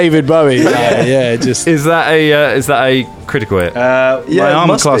is David Bowie. Yeah. Just Is that a critical hit? My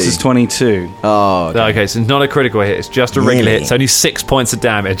armor class is 22. Oh, Okay, so it's not a critical hit. It's just a regular hit. It's only 6 points of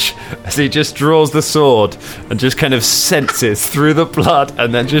damage. So he just draws the sword and just kind of senses through the blood,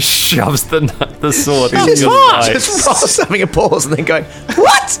 and then just shoves the sword. Just Ross having a pause and then going,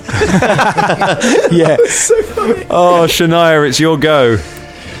 "What?" yeah. So funny. Oh, Shania, it's your go.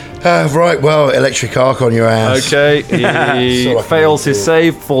 Right, well, electric arc on your ass. Okay, he fails his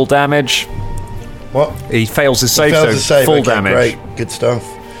save, full damage. What? He fails his save, Fails to so save. full Okay, damage. Great, good stuff.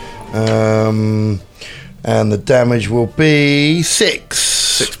 And the damage will be 6.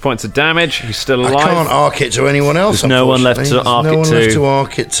 6 points of damage. He's still alive. I can't arc it to anyone else. There's no one left to arc no it one to. left to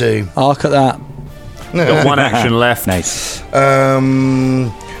arc it to. Arc at that. Got 1 action left. Nice.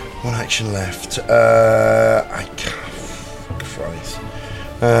 1 action left. I can't. Christ.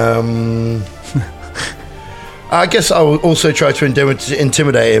 I guess I will also try to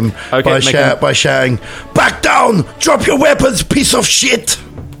intimidate him by shouting, "Back down! Drop your weapons, piece of shit!"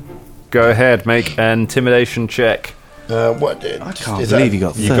 Go ahead, make an intimidation check. What did? I can't believe you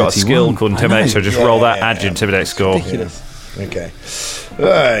got 31. You've got a skill called Intimidate, so just roll that, add your Intimidate score. Okay.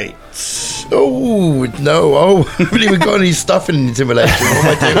 Right. Oh, no. Oh, I haven't even got any stuff in intimidation. What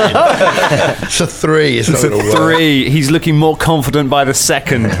am I doing? It's a 3. It's not going to work. 3. He's looking more confident by the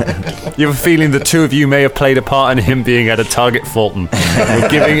second. You have a feeling the two of you may have played a part in him being able to target Fulton.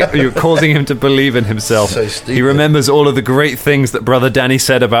 You're causing him to believe in himself. So stupid. He remembers all of the great things that Brother Danny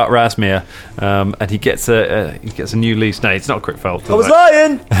said about Rasmir, and he gets a new lease. No, it's not a crit fail. I was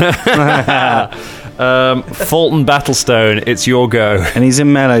lying. Fulton Battlestone, it's your go. And he's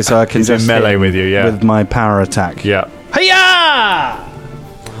in melee, so I can He's in just melee hit him with you, yeah. with my power attack. Yeah. Hiya!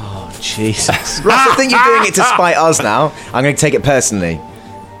 Jesus. Ross, I think you're doing it to spite us now. I'm going to take it personally.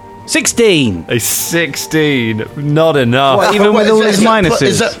 16. A 16. Not enough. What, even with all his minuses?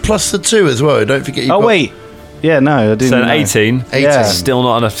 Is that plus the 2 as well? Don't forget you've got... Wait. Yeah, no, I didn't So know. 18. Yeah. Still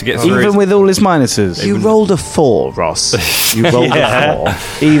not enough to get through. Even with all his minuses. You rolled a 4, Ross. You rolled a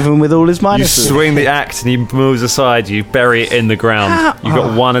 4. Even with all his You minuses. swing the axe and he moves aside. You bury it in the ground. You've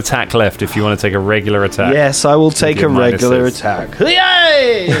got 1 attack left if you want to take a regular attack. Yes, I will take a your regular minuses. attack.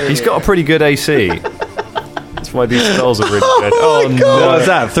 Yay! He's got a pretty good AC. That's why these spells are really good. Oh my God. What was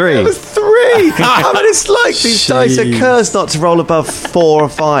that? 3? It was 3. I mean, it's like these dice are cursed not to roll above 4 or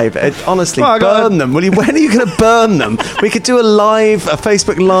 5. Honestly, Well, I got burn them. Will you? When are you going to burn them? We could do a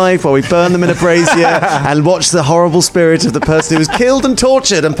Facebook live where we burn them in a brazier and watch the horrible spirit of the person who was killed and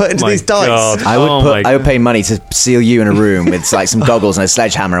tortured and put into these dice. God. I Oh would pay money to seal you in a room with like some goggles and a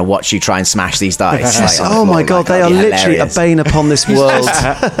sledgehammer and watch you try and smash these dice. Like, on the Oh floor. my God, Like, they are that'd be literally hilarious. a bane upon this world.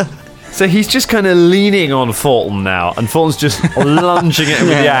 So he's just kind of leaning on Fulton now, and Fulton's just lunging at him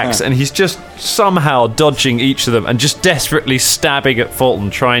with the axe, and he's just somehow dodging each of them and just desperately stabbing at Fulton,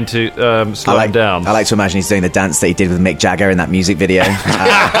 trying to slow him down. I like to imagine he's doing the dance that he did with Mick Jagger in that music video.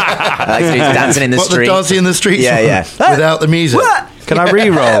 I like to do dancing in the What, street. the dancing in the streets? Yeah. Without the music. Can I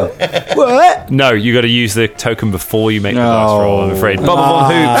re-roll? No, you got to use the token before you make the dice roll, I'm afraid. Bubba Von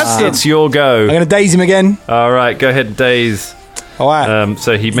Hoops, it's your go. I'm going to daze him again. All right, go ahead and daze. All right.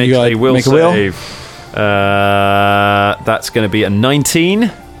 So he You makes gotta a will make a will? save. That's going to be a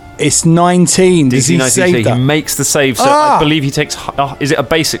 19. It's 19. Does DC he 19, save he that? makes the save. So I believe he takes. Is it a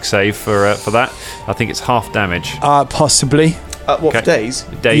basic save for that? I think it's half damage. Possibly. What, Okay. days?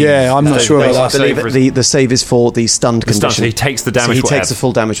 Daze. Yeah, I'm not Daze- sure about daze that. save I for believe the save is for the stunned the stun, condition. so he takes the So damage. he whatever. takes the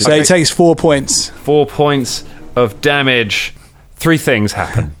full damage. So he takes 4 points. 4 points of damage. 3 things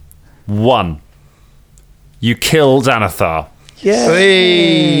happen. 1. You kill Xanathar.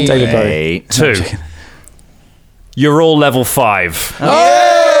 Hey. David Bowie. 2. You're all level 5.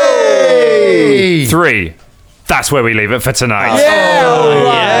 Hey. 3. That's where we leave it for tonight.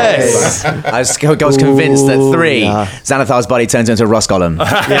 Yes. I was convinced that 3, Xanathar's body turns into a Ross Golem.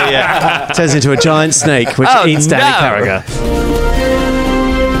 Turns into a giant snake, which eats Danny Carragher.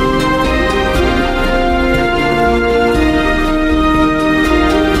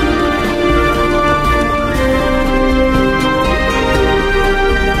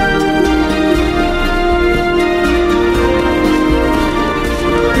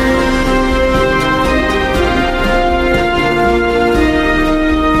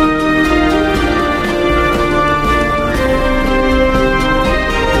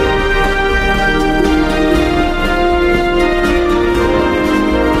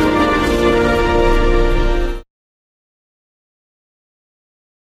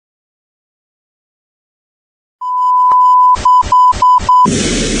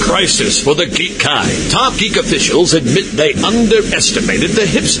 Crisis for the geek kind. Top geek officials admit they underestimated the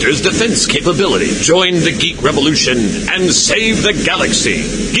hipsters' defense capability. Join the geek revolution and save the galaxy.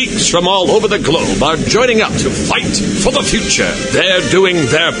 Geeks from all over the globe are joining up to fight for the future. They're doing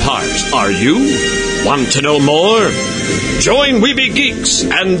their part. Are you? Want to know more? Join Weeby Geeks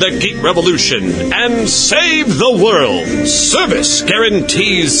and the Geek Revolution and save the world. Service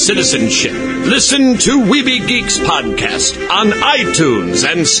guarantees citizenship. Listen to Weeby Geeks podcast on iTunes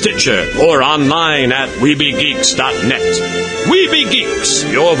and Stitcher or online at WeebyGeeks.net. Weeby Geeks,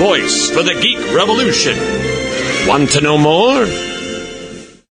 your voice for the Geek Revolution. Want to know more?